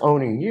starts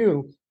owning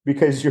you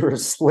because you're a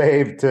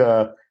slave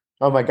to,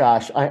 oh my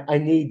gosh, I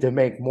need to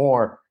make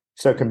more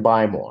so I can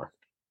buy more.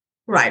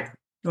 Right.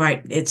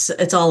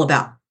 It's all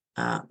about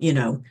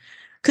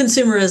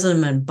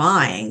consumerism and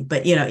buying.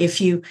 But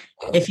if you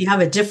have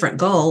a different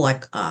goal,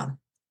 like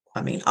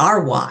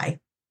our why,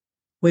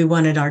 we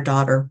wanted our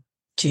daughter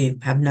to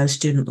have no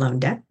student loan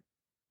debt.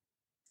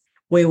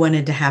 We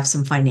wanted to have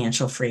some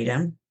financial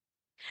freedom.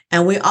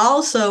 And we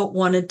also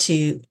wanted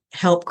to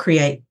help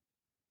create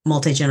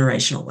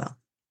multi-generational wealth.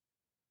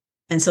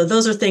 And so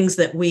those are things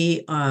that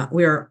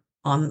we're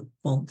on.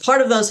 Well,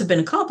 part of those have been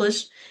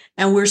accomplished,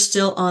 and we're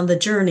still on the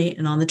journey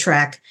and on the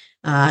track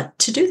to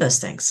do those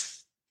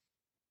things.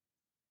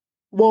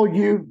 Well,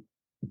 you,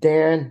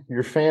 Dan,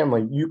 your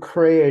family, you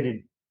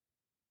created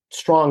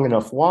strong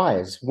enough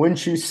whys.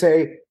 Wouldn't you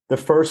say the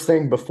first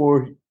thing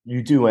before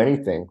you do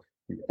anything,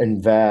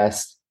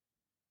 invest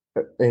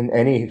in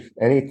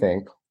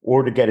anything,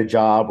 or to get a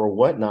job or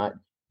whatnot,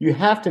 you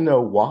have to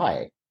know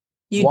why.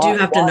 You do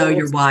have to know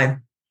your why.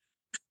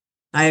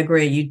 I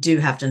agree. You do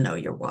have to know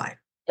your why.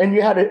 And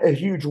you had a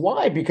huge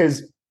why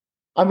because,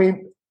 I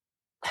mean,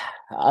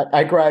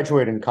 I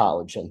graduated in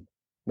college in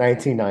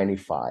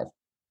 1995.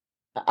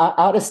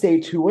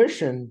 Out-of-state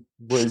tuition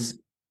was,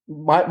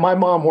 my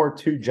mom worked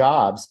 2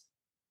 jobs,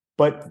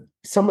 but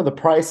some of the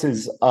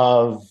prices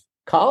of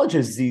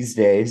colleges these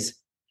days,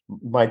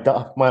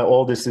 my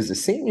oldest is a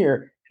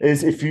senior,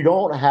 is if you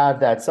don't have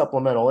that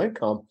supplemental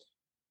income,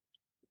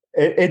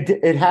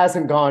 it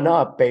hasn't gone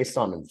up based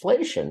on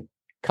inflation.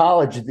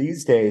 College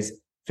these days,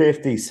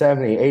 $50,000,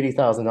 $70,000,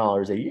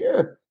 $80,000 a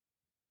year,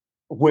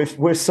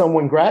 with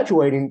someone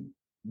graduating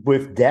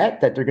with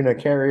debt that they're going to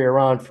carry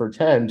around for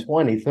 10,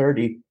 20,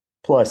 30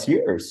 plus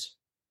years.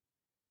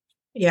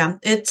 Yeah,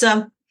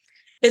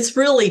 it's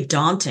really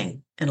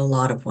daunting in a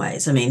lot of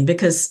ways. I mean,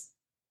 because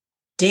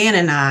Dan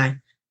and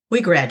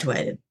we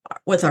graduated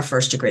with our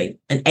first degree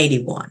in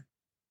 1981.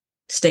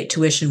 State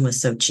tuition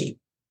was so cheap.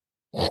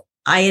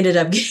 I ended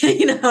up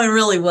getting, it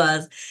really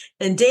was.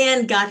 And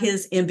Dan got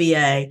his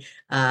MBA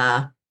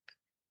at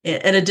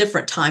a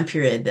different time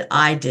period that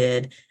I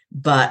did,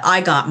 but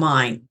I got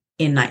mine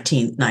in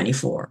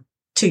 1994,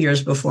 2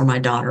 years before my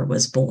daughter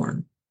was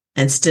born.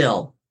 And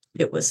still,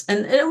 it was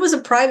a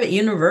private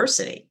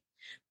university,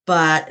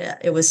 but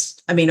it was,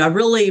 I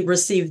really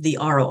received the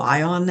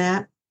ROI on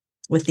that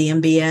with the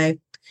MBA,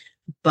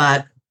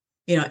 but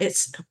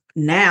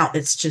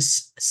it's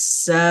just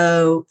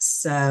so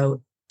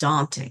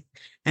daunting.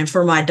 And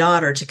for my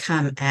daughter to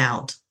come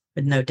out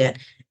with no debt,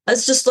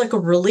 it's just like a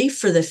relief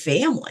for the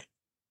family.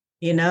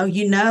 You're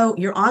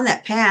on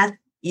that path.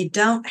 You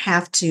don't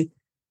have to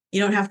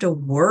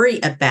worry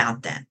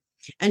about that.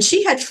 And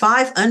she had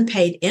 5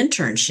 unpaid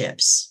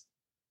internships,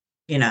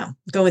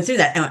 going through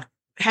that. And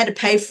had to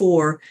pay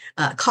for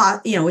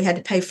we had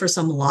to pay for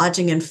some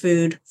lodging and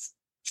food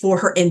for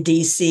her in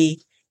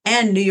DC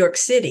and New York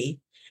City.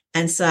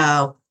 And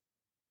so,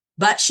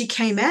 but she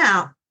came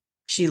out,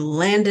 she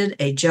landed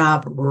a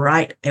job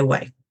right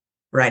away.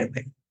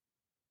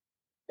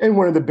 And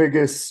one of the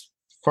biggest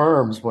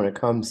firms when it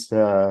comes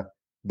to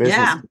business.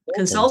 Yeah,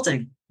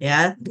 consulting.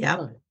 Yeah.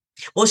 Yeah.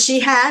 Well, she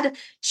had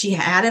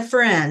a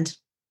friend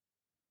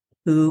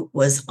who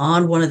was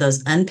on one of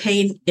those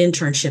unpaid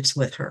internships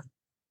with her.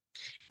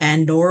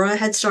 And Nora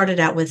had started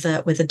out with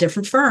a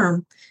different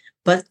firm,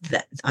 but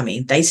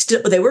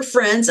they were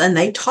friends and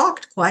they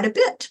talked quite a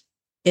bit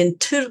in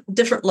two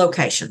different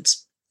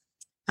locations.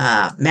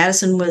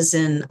 Madison was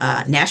in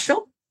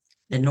Nashville,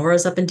 and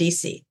Nora's up in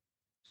DC.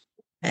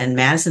 And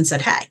Madison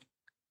said, "Hey,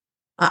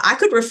 I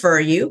could refer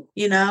you.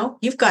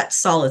 You've got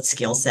solid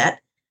skill set.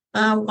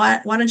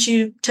 Why don't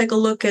you take a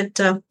look at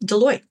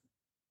Deloitte?"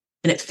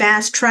 And it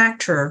fast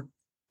tracked her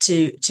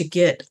to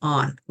get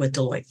on with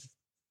Deloitte.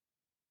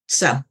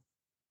 So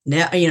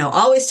now,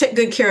 always take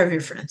good care of your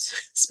friends,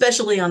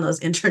 especially on those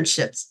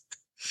internships.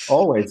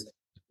 Always.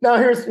 Now,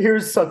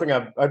 here's something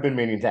I've been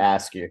meaning to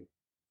ask you.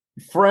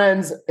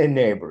 Friends and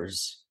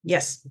neighbors.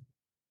 Yes.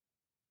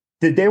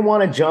 Did they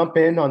want to jump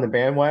in on the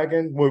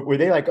bandwagon? Were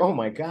they like, oh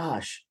my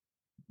gosh?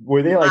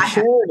 Were they like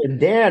Sharon and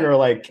Dan are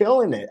like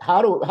killing it?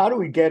 How do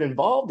we get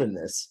involved in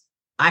this?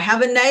 I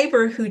have a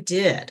neighbor who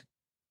did.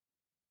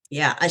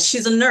 Yeah,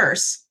 she's a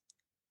nurse.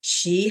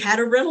 She had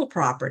a rental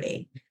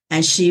property,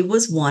 and she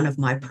was one of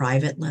my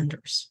private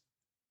lenders.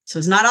 So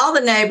it's not all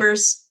the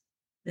neighbors,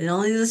 and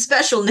only the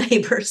special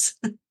neighbors.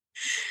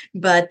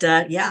 But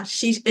yeah,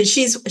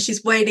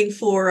 she's waiting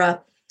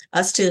for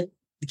us to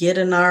get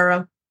in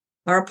our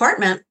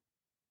apartment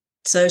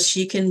so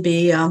she can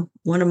be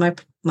one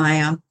of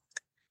my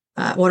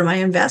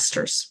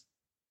investors.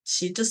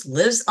 She just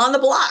lives on the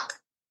block,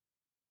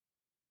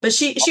 but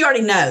she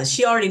already knows.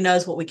 She already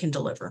knows what we can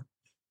deliver.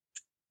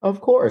 Of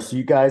course,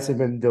 you guys have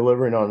been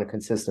delivering on a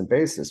consistent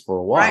basis for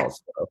a while, right.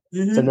 So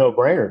it's a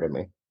no-brainer to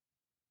me.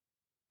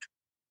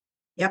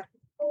 Yep,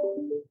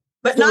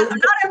 but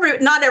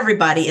not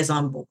everybody is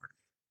on board.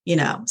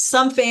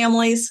 Some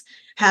families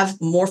have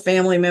more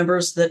family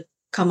members that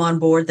come on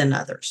board than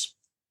others.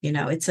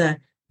 It's a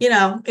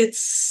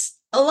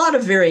lot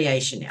of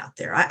variation out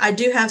there. I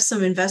do have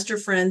some investor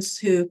friends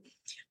who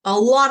a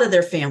lot of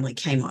their family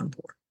came on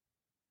board.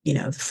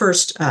 The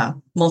first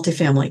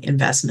multifamily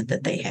investment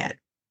that they had,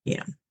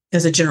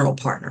 as a general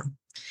partner.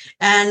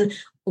 And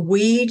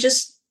we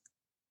just,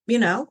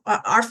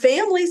 our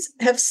families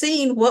have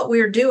seen what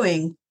we're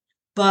doing,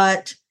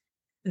 but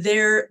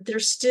they're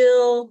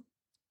still,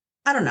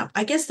 I don't know.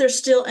 I guess they're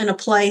still in a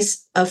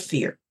place of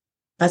fear.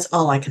 That's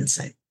all I can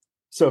say.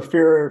 So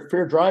fear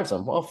drives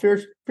them. Well,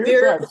 fear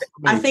drives.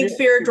 I think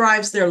fear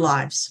drives their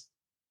lives.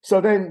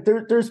 So then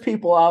there's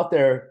people out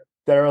there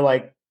that are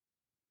like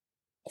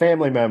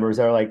family members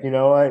that are like, you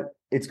know what?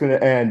 It's going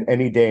to end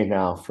any day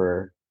now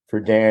for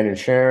Dan and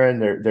Sharon.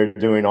 They're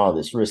doing all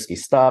this risky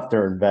stuff.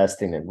 They're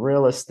investing in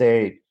real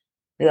estate.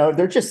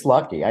 They're just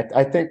lucky.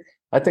 I think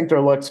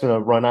their luck's going to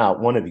run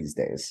out one of these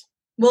days.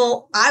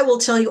 Well, I will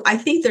tell you, I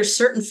think there's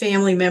certain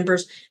family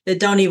members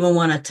that don't even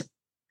want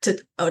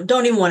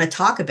to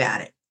talk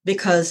about it,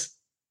 because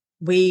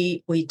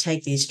we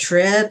take these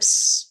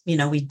trips,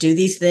 we do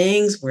these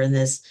things. We're in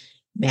this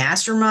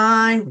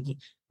mastermind.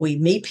 We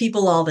meet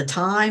people all the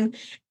time,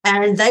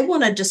 and they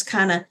want to just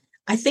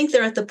I think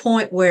they're at the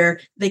point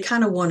where they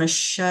kind of want to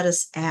shut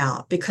us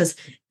out because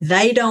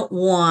they don't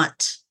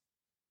want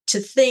to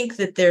think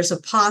that there's a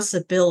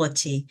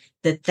possibility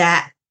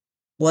that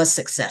was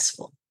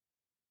successful.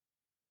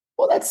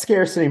 Well, that's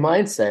scarcity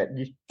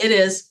mindset. It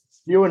is.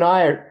 You and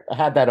I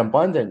had that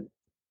abundant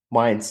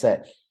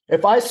mindset.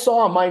 If I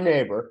saw my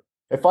neighbor,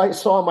 if I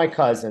saw my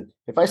cousin,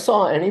 if I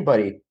saw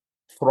anybody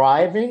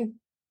thriving,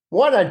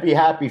 one, I'd be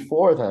happy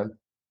for them.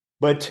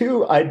 But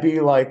two, I'd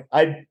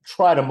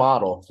try to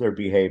model their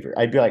behavior.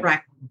 I'd be like,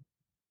 right.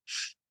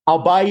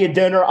 I'll buy you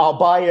dinner. I'll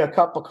buy you a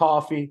cup of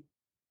coffee.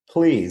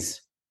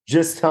 Please,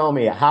 just tell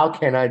me, how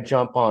can I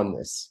jump on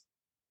this?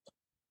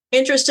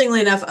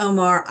 Interestingly enough,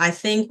 Omar, I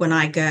think when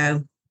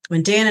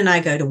Dan and I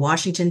go to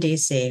Washington,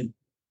 D.C.,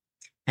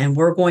 and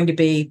we're going to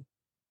be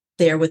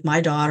there with my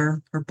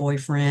daughter, her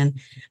boyfriend,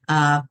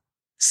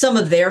 some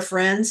of their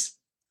friends,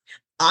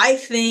 I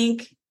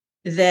think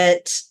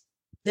that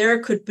there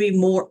could be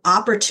more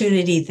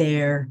opportunity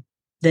there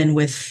than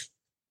with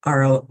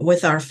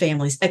our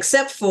families,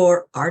 except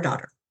for our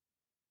daughter.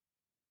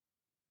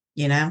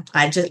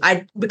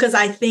 Because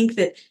I think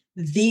that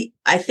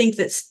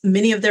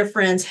many of their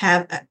friends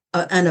have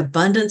an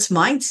abundance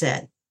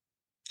mindset,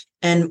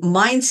 and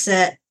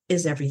mindset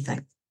is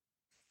everything.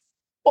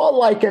 Well,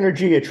 like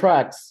energy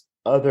attracts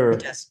other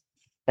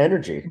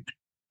energy.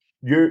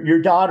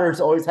 Your daughter's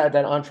always had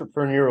that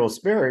entrepreneurial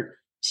spirit.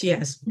 She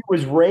has. She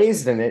was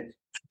raised in it.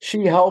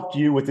 She helped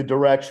you with the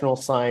directional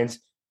signs.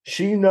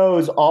 She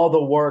knows all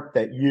the work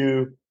that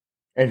you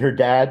and her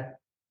dad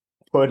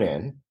put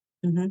in.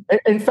 Mm-hmm.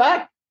 In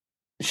fact,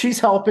 she's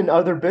helping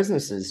other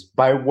businesses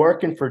by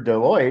working for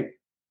Deloitte.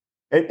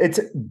 It's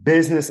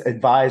business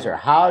advisor.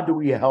 How do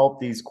we help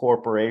these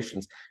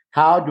corporations?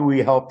 How do we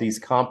help these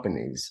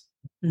companies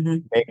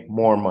make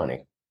more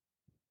money?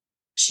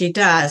 She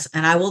does.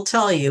 And I will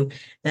tell you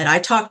that I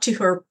talked to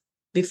her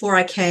before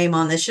I came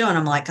on this show, and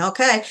I'm like,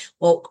 okay,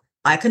 well,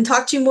 I can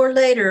talk to you more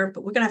later,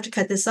 but we're going to have to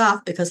cut this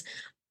off because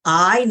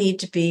I need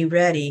to be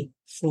ready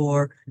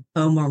for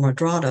Omar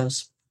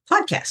Madrado's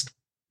podcast.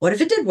 What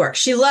if it did work?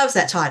 She loves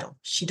that title.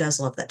 She does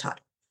love that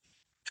title.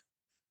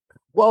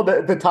 Well,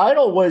 the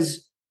title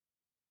was,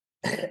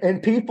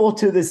 and people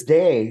to this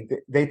day,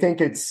 they think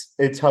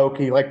it's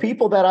hokey. Like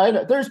people that I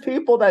know, there's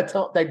people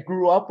that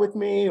grew up with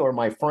me or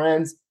my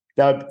friends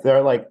that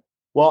they're like,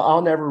 well,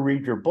 I'll never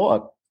read your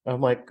book.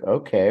 I'm like,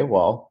 okay,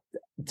 well,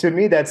 to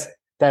me, that's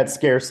that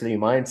scarcity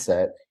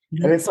mindset.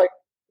 Mm-hmm. And it's like,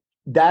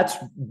 that's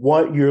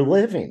what you're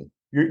living.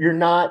 You're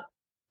not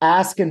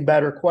asking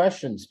better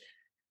questions.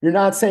 You're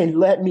not saying,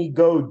 let me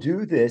go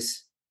do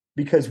this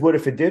because what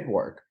if it did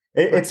work?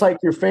 It's like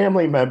your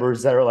family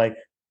members that are like,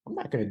 I'm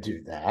not going to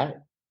do that.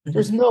 Mm-hmm.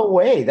 There's no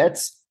way.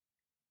 That's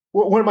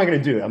what am I going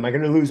to do? Am I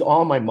going to lose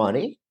all my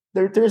money?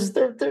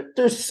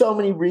 There's so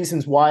many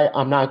reasons why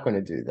I'm not going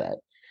to do that.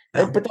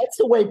 Oh. But that's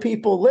the way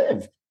people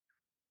live.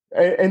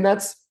 And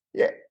that's,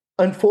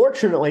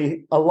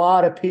 unfortunately, a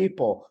lot of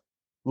people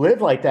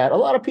live like that. A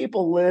lot of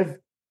people live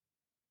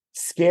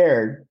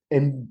scared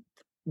and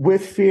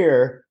with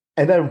fear.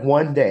 And then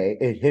one day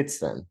it hits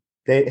them.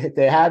 They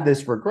have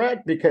this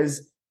regret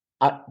because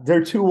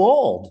they're too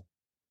old.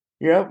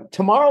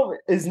 Tomorrow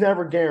is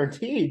never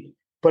guaranteed.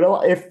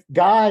 But if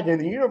God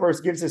and the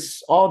universe gives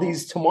us all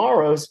these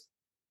tomorrows,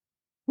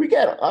 we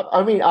get.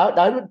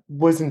 I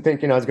wasn't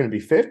thinking I was going to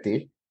be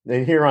 50,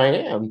 and here I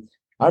am.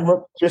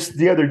 Just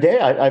the other day,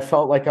 I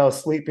felt like I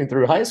was sleeping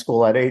through high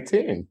school at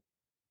 18.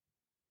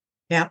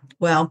 Yeah,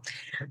 well,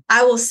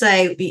 I will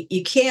say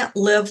you can't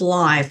live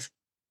life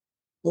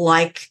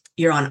like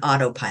you're on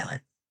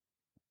autopilot.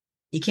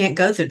 You can't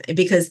go through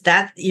because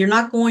that you're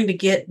not going to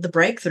get the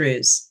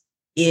breakthroughs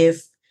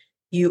if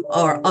you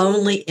are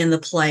only in the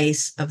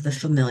place of the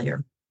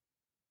familiar.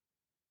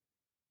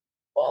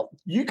 Well,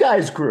 you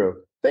guys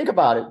grew. Think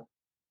about it.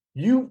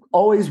 You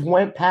always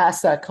went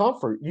past that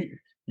comfort.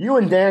 You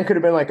and Dan could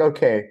have been like,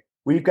 okay,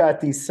 we've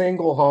got these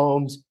single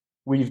homes.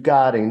 We've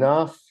got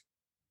enough.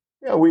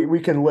 We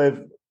can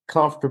live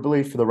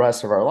comfortably for the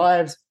rest of our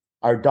lives.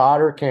 Our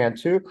daughter can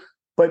too.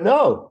 But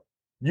no,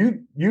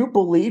 you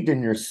believed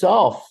in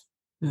yourself.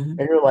 Mm-hmm.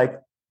 And you're like,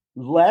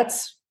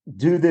 let's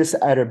do this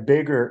at a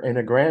bigger and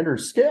a grander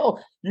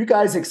scale. You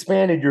guys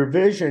expanded your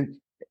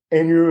vision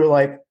and you were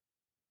like,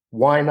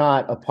 why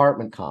not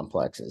apartment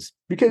complexes?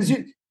 Because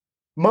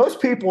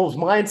most people's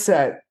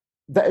mindset,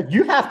 that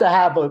you have to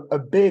have a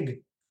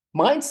big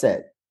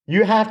mindset.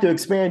 You have to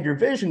expand your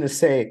vision to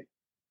say,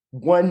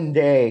 one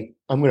day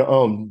I'm going to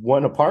own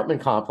one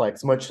apartment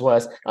complex, much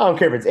less, I don't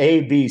care if it's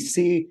A, B,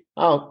 C.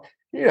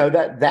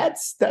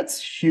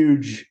 That's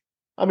huge.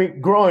 I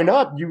mean, growing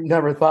up, you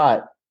never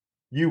thought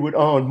you would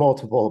own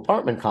multiple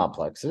apartment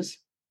complexes.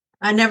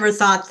 I never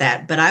thought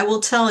that, but I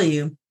will tell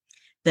you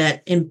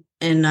that in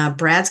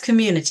Brad's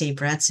community,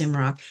 Brad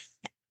Simrock,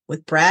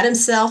 with Brad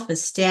himself,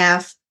 his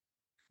staff,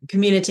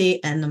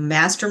 community, and the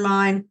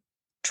mastermind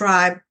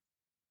tribe,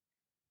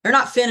 they're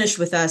not finished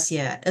with us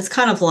yet. It's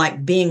kind of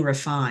like being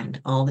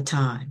refined all the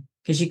time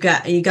because you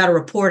got to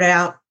report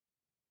out.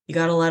 You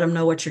got to let them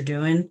know what you're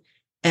doing.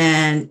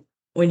 And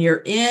when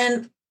you're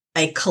in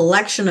a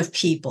collection of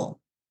people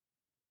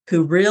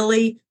who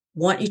really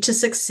want you to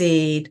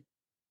succeed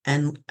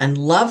and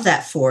love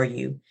that for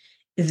you,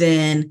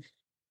 then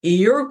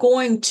you're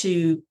going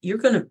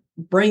to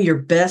bring your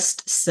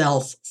best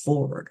self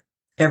forward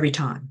every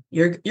time.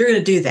 You're going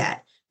to do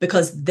that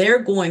because they're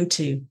going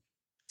to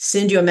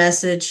send you a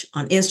message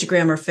on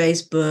Instagram or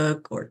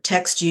Facebook or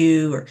text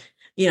you, or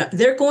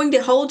they're going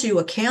to hold you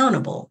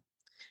accountable.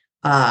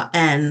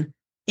 And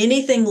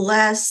anything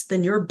less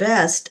than your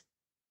best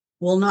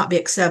will not be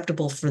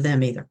acceptable for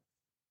them either.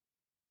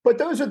 But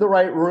those are the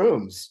right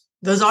rooms.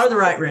 Those are the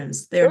right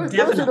rooms. Those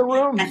are the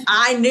rooms. And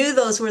I knew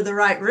those were the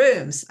right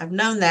rooms. I've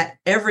known that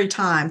every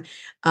time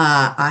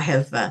I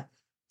have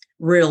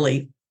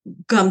really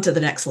come to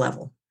the next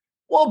level.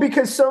 Well,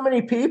 because so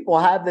many people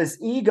have this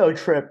ego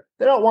trip.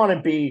 They don't want to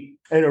be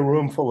in a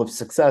room full of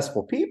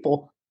successful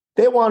people.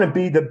 They want to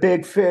be the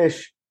big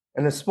fish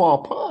in a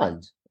small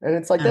pond. And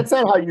it's like, that's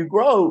not how you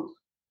grow.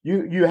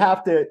 You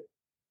have to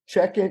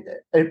check in.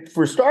 And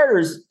for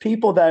starters,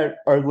 people that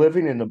are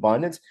living in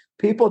abundance,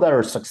 people that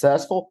are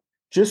successful,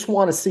 just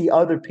want to see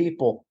other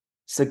people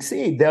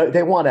succeed.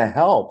 They want to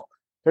help.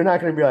 They're not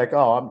going to be like,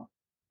 oh,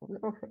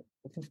 I'm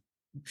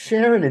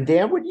Sharon and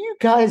Dan, what are you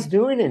guys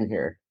doing in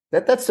here?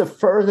 That's the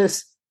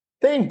furthest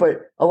thing. But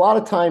a lot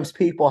of times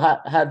people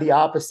have the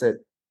opposite.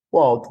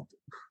 Well,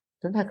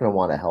 they're not going to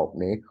want to help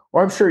me.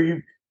 Or I'm sure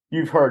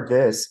you've heard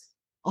this.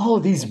 Oh,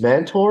 these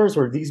mentors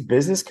or these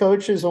business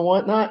coaches and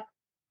whatnot.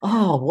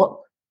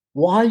 Oh,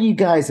 why are you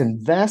guys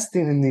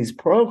investing in these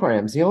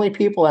programs? The only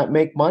people that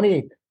make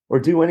money or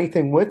do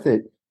anything with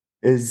it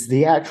is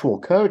the actual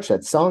coach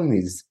that's selling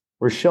these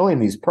or showing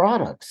these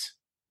products.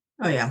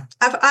 Oh yeah,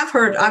 I've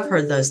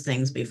heard those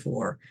things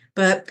before,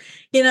 but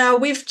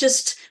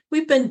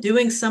we've been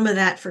doing some of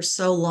that for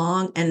so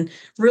long and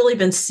really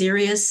been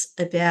serious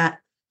about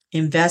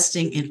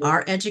investing in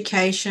our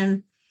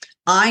education.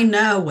 I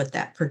know what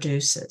that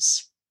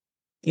produces.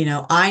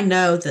 I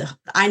know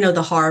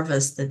the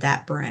harvest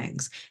that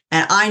brings,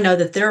 and I know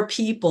that there are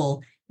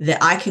people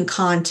that I can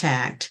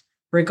contact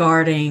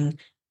regarding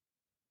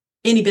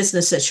any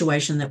business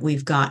situation that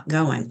we've got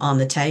going on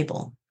the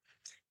table,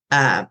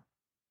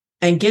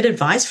 and get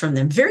advice from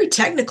them, very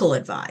technical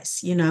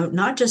advice,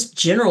 not just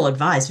general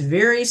advice,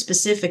 very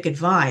specific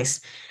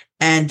advice.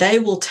 And they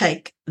will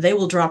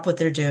drop what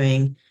they're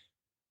doing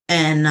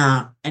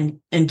and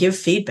give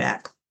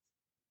feedback.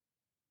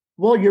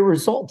 Well, your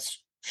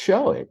results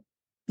show it.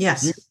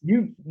 Yes.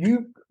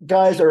 You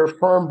guys are a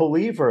firm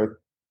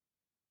believer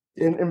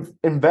in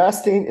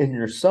investing in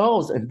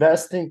yourselves,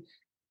 investing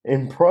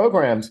in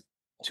programs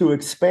to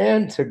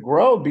expand, to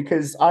grow,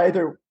 because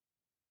either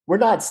we're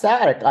not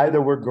static,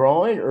 either we're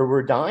growing or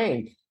we're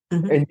dying.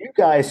 Mm-hmm. And you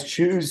guys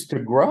choose to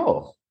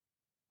grow.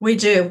 We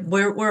do.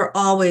 We're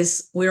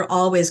always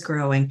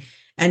growing.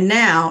 And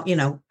now,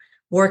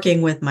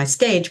 working with my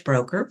stage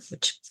broker,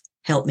 which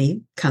helped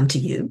me come to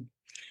you,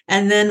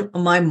 and then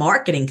my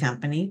marketing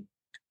company,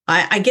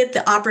 I get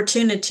the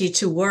opportunity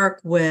to work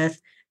with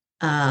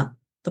the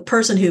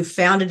person who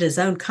founded his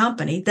own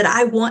company that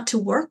I want to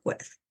work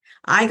with.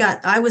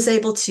 I was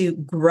able to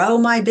grow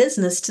my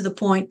business to the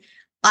point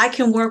I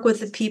can work with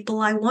the people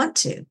I want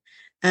to.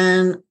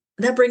 And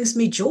that brings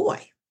me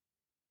joy.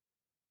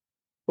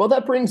 Well,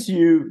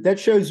 that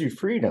shows you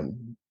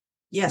freedom.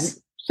 Yes.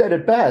 You said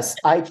it best.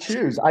 I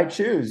choose.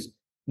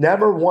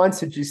 Never once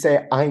did you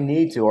say, I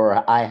need to,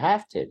 or I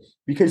have to,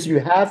 because you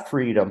have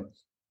freedom.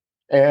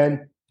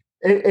 And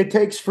it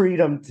takes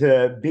freedom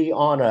to be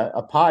on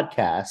a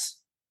podcast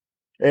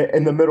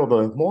in the middle of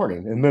the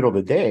morning, in the middle of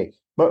the day.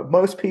 But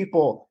most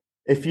people,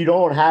 if you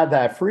don't have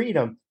that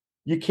freedom,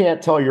 you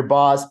can't tell your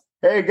boss,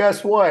 hey,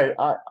 guess what?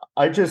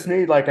 I just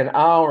need like an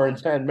hour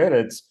and 10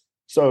 minutes.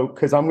 So,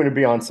 because I'm going to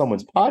be on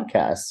someone's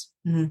podcast.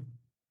 Mm-hmm.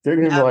 They're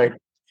going to be like,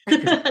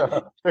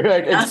 they're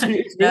like,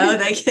 excuse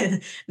me?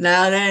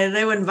 No,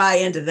 they wouldn't buy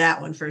into that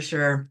one for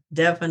sure.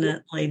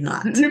 Definitely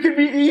not. You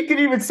could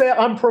even say,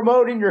 I'm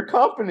promoting your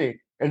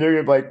company. And they're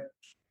going to be like,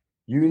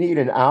 you need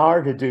an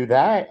hour to do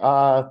that?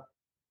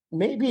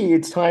 Maybe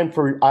it's time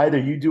for either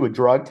you do a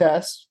drug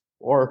test,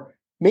 or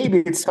maybe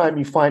it's time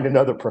you find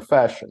another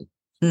profession.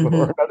 Mm-hmm.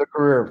 Or another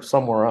career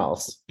somewhere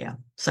else. Yeah.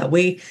 So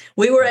we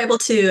were able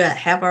to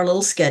have our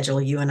little schedule,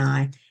 you and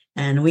I,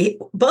 and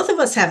both of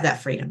us have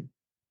that freedom.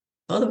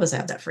 Both of us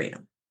have that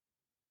freedom.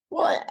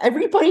 Well,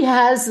 everybody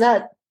has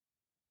that.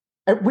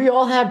 We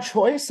all have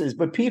choices,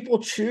 but people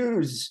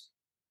choose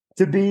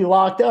to be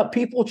locked up.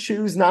 People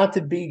choose not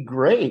to be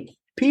great.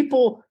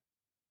 People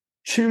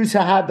choose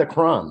to have the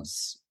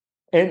crumbs.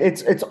 And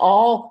it's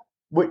all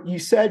what you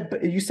said.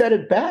 You said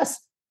it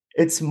best.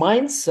 It's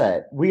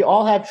mindset. We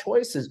all have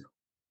choices.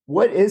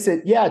 What is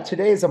it? Yeah,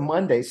 today is a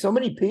Monday. So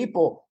many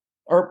people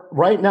are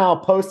right now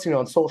posting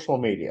on social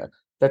media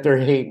that they're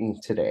hating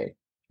today.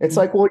 It's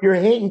like, well, you're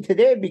hating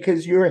today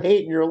because you're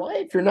hating your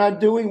life. You're not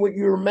doing what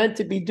you were meant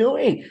to be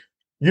doing.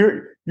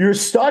 You're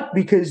stuck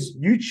because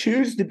you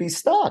choose to be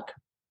stuck.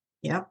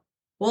 Yep.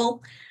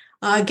 Well,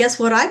 guess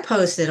what I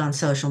posted on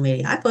social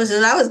media? I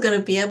posted I was going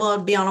to be able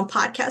to be on a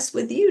podcast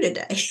with you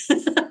today.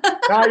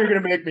 Now you're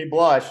going to make me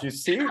blush. You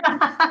see,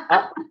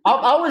 I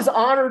was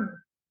honored.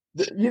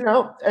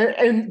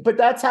 But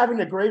that's having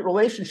a great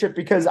relationship,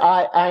 because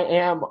I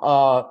am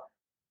a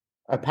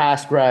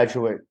past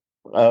graduate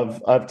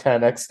of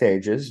 10X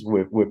Stages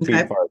with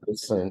Pete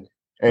Farkas and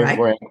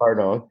Grant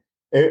Cardone.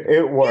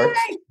 It works.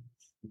 Yay!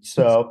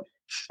 So,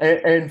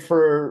 and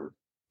for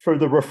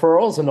the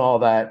referrals and all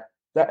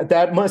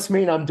that must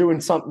mean I'm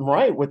doing something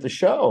right with the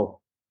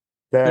show.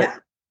 That's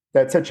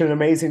such an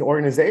amazing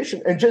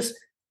organization, and just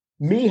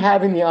me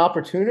having the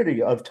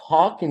opportunity of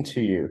talking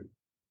to you.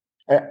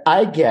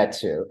 I get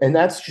to, and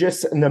that's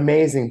just an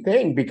amazing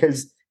thing,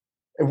 because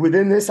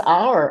within this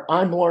hour,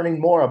 I'm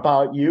learning more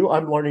about you.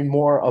 I'm learning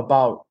more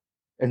about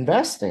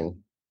investing.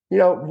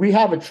 We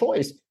have a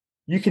choice.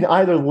 You can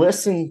either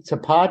listen to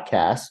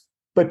podcasts,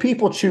 but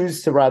people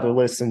choose to rather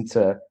listen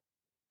to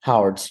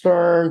Howard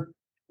Stern,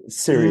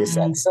 Sirius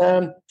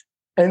XM,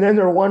 and then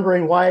they're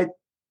wondering why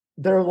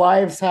their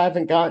lives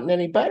haven't gotten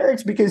any better.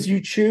 It's because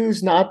you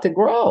choose not to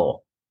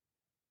grow.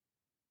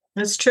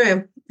 That's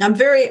true. I'm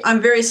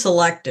very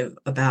selective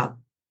about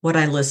what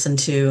I listen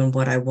to and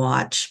what I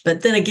watch.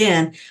 But then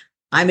again,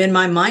 I'm in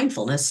my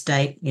mindfulness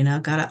state,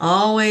 got to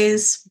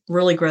always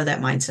really grow that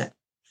mindset.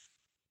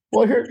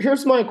 Well,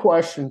 here's my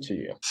question to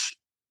you.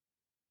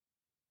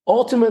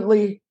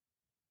 Ultimately,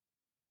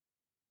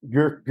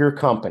 your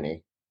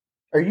company,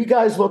 are you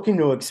guys looking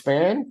to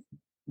expand?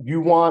 You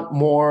want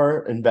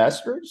more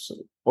investors,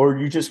 or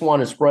you just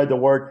want to spread the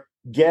word,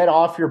 get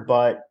off your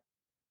butt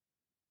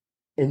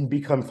and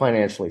become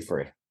financially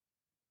free?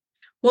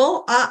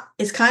 Well,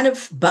 it's kind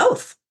of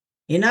both,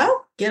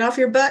 get off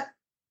your butt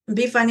and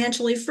be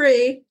financially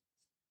free,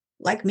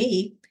 like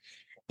me.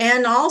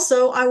 And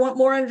also, I want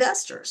more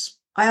investors.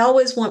 I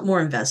always want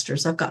more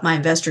investors. I've got my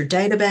investor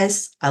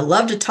database. I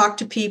love to talk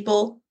to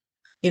people,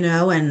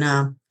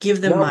 and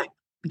give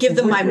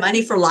them my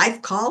money for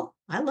life call.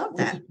 I love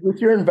that.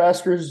 With your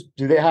investors,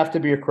 do they have to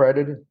be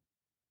accredited?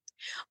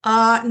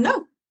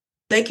 No.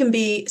 They can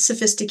be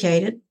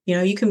sophisticated.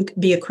 You can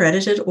be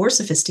accredited or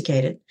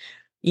sophisticated.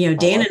 You know,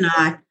 Dan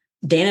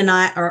and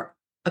I are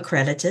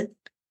accredited,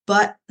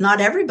 but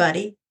not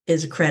everybody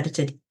is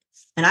accredited.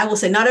 And I will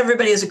say not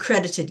everybody is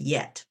accredited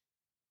yet.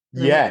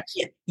 Yet.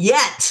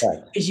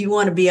 Because you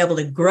want to be able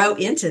to grow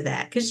into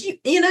that. Because you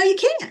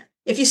can.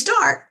 If you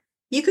start,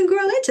 you can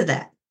grow into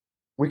that.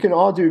 We can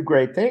all do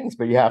great things,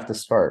 but you have to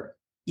start.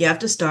 You have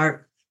to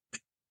start.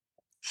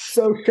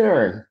 So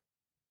Sharon,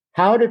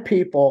 how do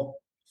people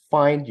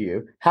find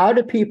you? How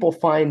do people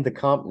find the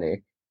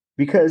company?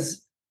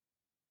 Because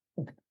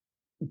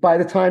by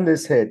the time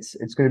this hits,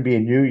 it's going to be a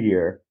new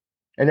year.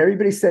 And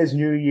everybody says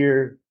new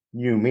year,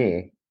 new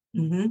me.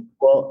 Mm-hmm.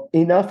 Well,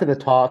 enough of the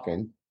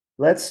talking.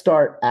 Let's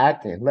start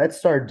acting. Let's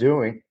start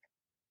doing.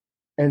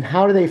 And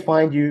how do they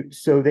find you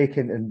so they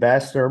can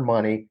invest their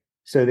money,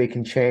 so they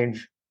can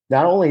change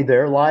not only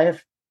their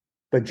life,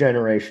 but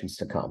generations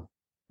to come,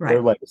 right.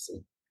 Their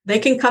legacy? They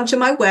can come to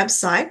my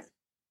website.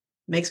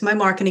 Makes my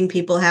marketing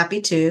people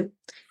happy too.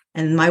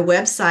 And my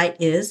website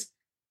is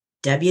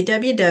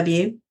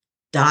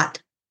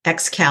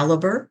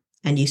www.excalibur,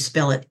 and you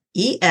spell it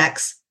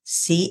EXCALIBRE,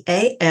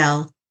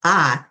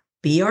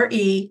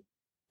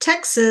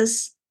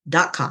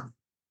 Texas.com.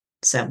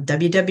 So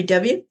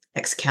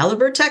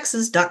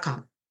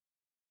www.excaliburtexas.com.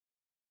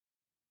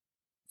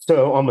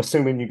 So I'm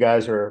assuming you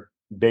guys are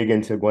big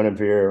into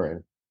Guinevere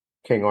and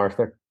King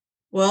Arthur.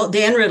 Well,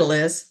 Dan Riddle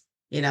is.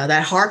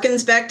 That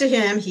harkens back to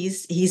him.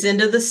 He's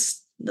into the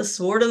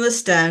sword and the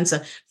stone.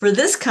 So for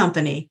this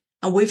company,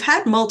 and we've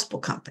had multiple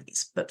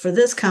companies, but for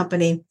this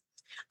company,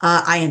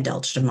 I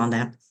indulged him on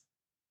that.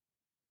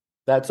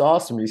 That's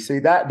awesome. You see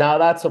that? Now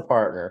that's a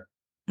partner.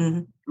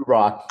 Mm-hmm.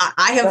 Rock.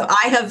 I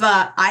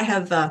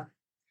have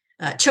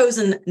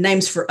chosen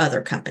names for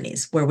other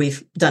companies where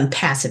we've done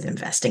passive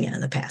investing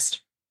in the past.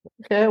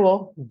 Okay,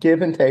 well,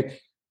 give and take.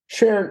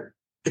 Sharon,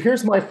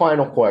 here's my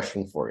final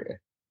question for you.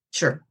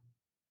 Sure.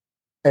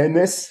 And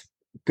this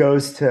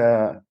goes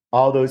to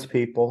all those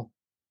people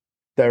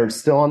that are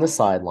still on the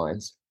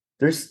sidelines.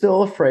 They're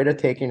still afraid of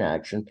taking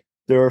action.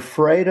 They're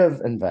afraid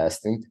of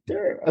investing.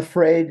 They're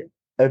afraid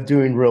of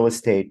doing real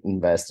estate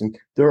investing.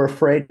 They're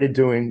afraid of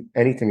doing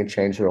anything to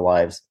change their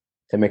lives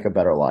to make a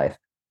better life.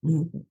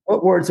 Mm-hmm.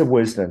 What words of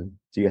wisdom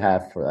do you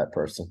have for that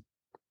person?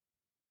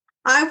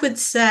 I would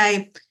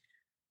say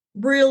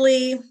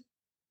really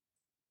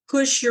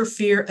push your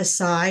fear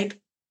aside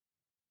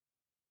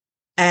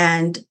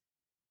and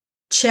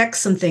check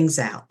some things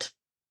out.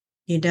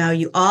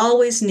 You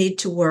always need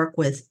to work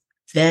with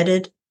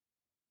vetted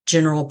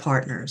general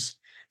partners.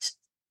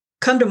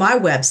 Come to my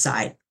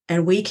website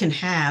and we can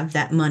have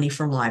that money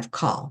for live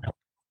call.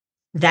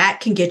 That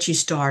can get you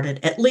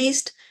started, at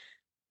least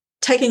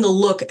taking a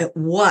look at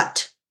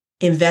what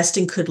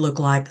investing could look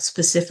like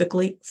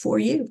specifically for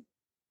you.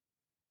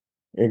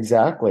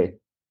 Exactly.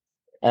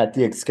 At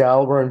the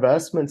Excalibur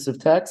Investments of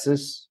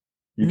Texas,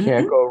 you mm-hmm.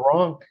 can't go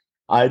wrong.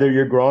 Either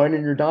you're growing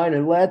and you're dying,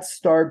 and let's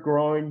start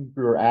growing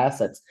your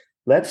assets.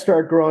 Let's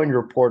start growing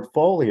your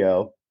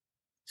portfolio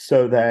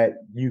so that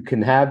you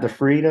can have the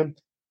freedom,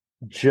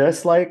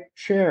 just like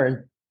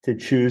Sharon, to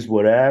choose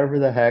whatever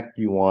the heck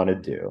you want to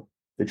do.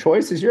 The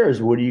choice is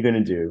yours. What are you going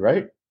to do,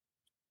 right?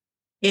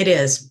 It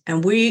is.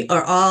 And we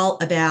are all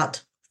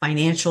about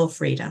financial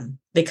freedom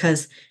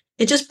because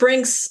it just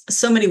brings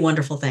so many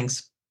wonderful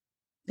things.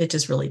 It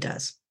just really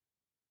does.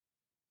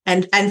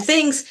 And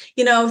things,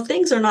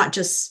 things are not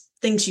just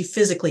things you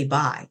physically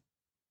buy.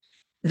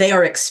 They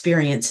are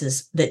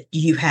experiences that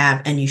you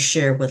have and you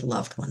share with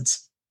loved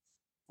ones.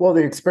 Well,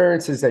 the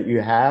experiences that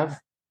you have,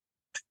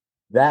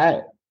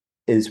 that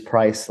is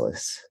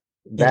priceless.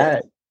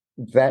 The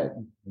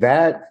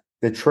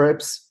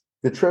trips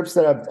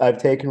that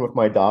I've taken with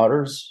my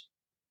daughters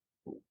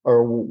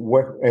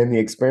and the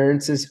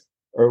experiences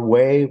are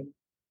way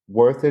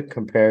worth it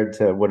compared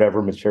to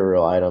whatever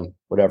material item,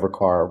 whatever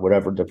car,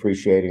 whatever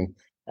depreciating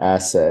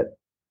asset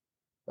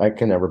I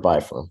can never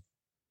buy from.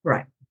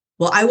 Right.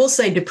 Well, I will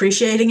say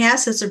depreciating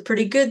assets are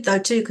pretty good though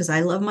too, because I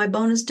love my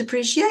bonus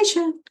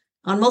depreciation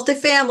on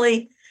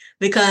multifamily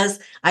because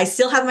I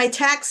still have my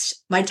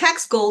tax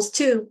goals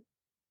too.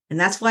 And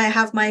that's why I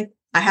have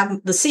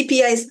the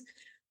CPAs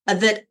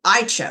that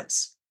I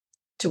chose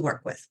to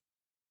work with.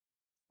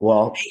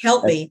 Well, they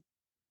help me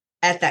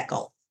at that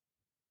goal.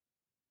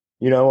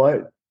 You know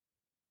what?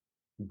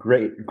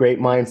 Great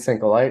minds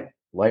think alike,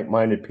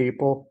 like-minded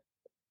people.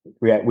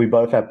 We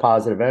both have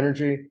positive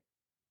energy.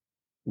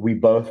 We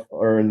both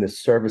are in the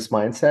service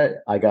mindset.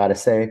 I got to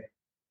say,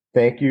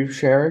 thank you,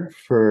 Sharon,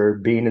 for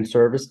being in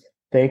service.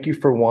 Thank you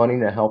for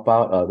wanting to help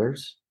out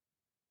others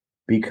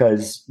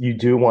because you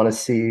do want to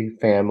see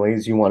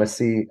families, you want to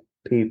see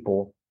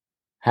people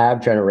have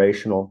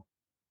generational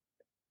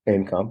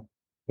income,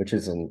 which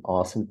is an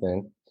awesome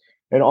thing.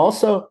 And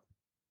also,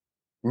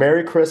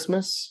 Merry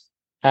Christmas,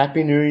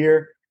 Happy New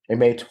Year, and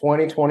may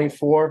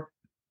 2024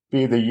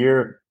 be the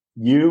year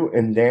you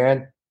and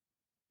Dan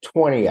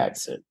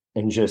 20x it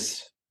and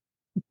just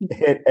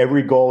hit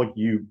every goal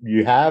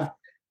you have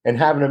and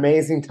have an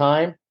amazing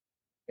time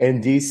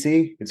in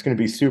DC. It's going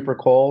to be super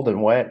cold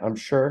and wet, I'm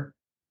sure,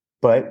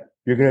 but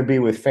you're going to be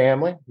with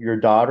family, your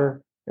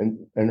daughter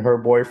and her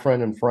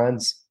boyfriend and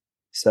friends.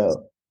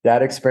 So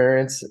that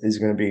experience is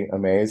going to be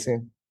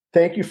amazing.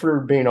 Thank you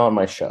for being on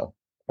my show.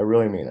 I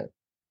really mean it.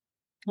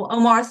 Well,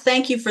 Omar,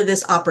 thank you for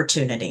this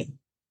opportunity.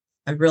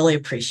 I really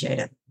appreciate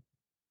it.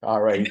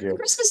 All right, Merry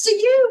Christmas to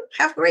you.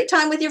 Have a great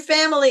time with your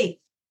family.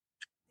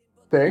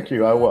 Thank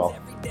you. I will.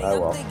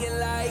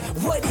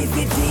 What if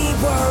it did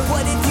work?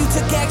 What if you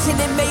took action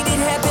and made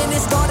it happen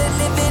and started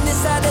living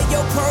inside of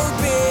your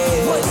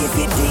purpose? What if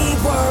it did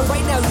work?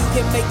 Right now you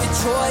can make the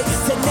choice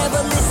to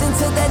never listen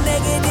to that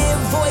negative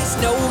voice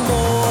no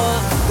more.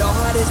 The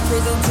hardest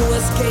prison to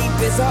escape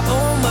is our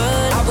own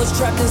mind. I was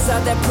trapped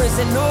inside that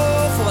prison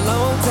for a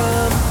long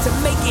time. To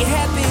make it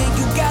happen,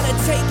 you gotta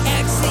take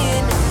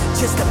action.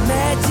 Just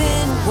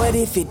imagine, what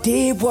if it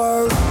did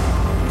work?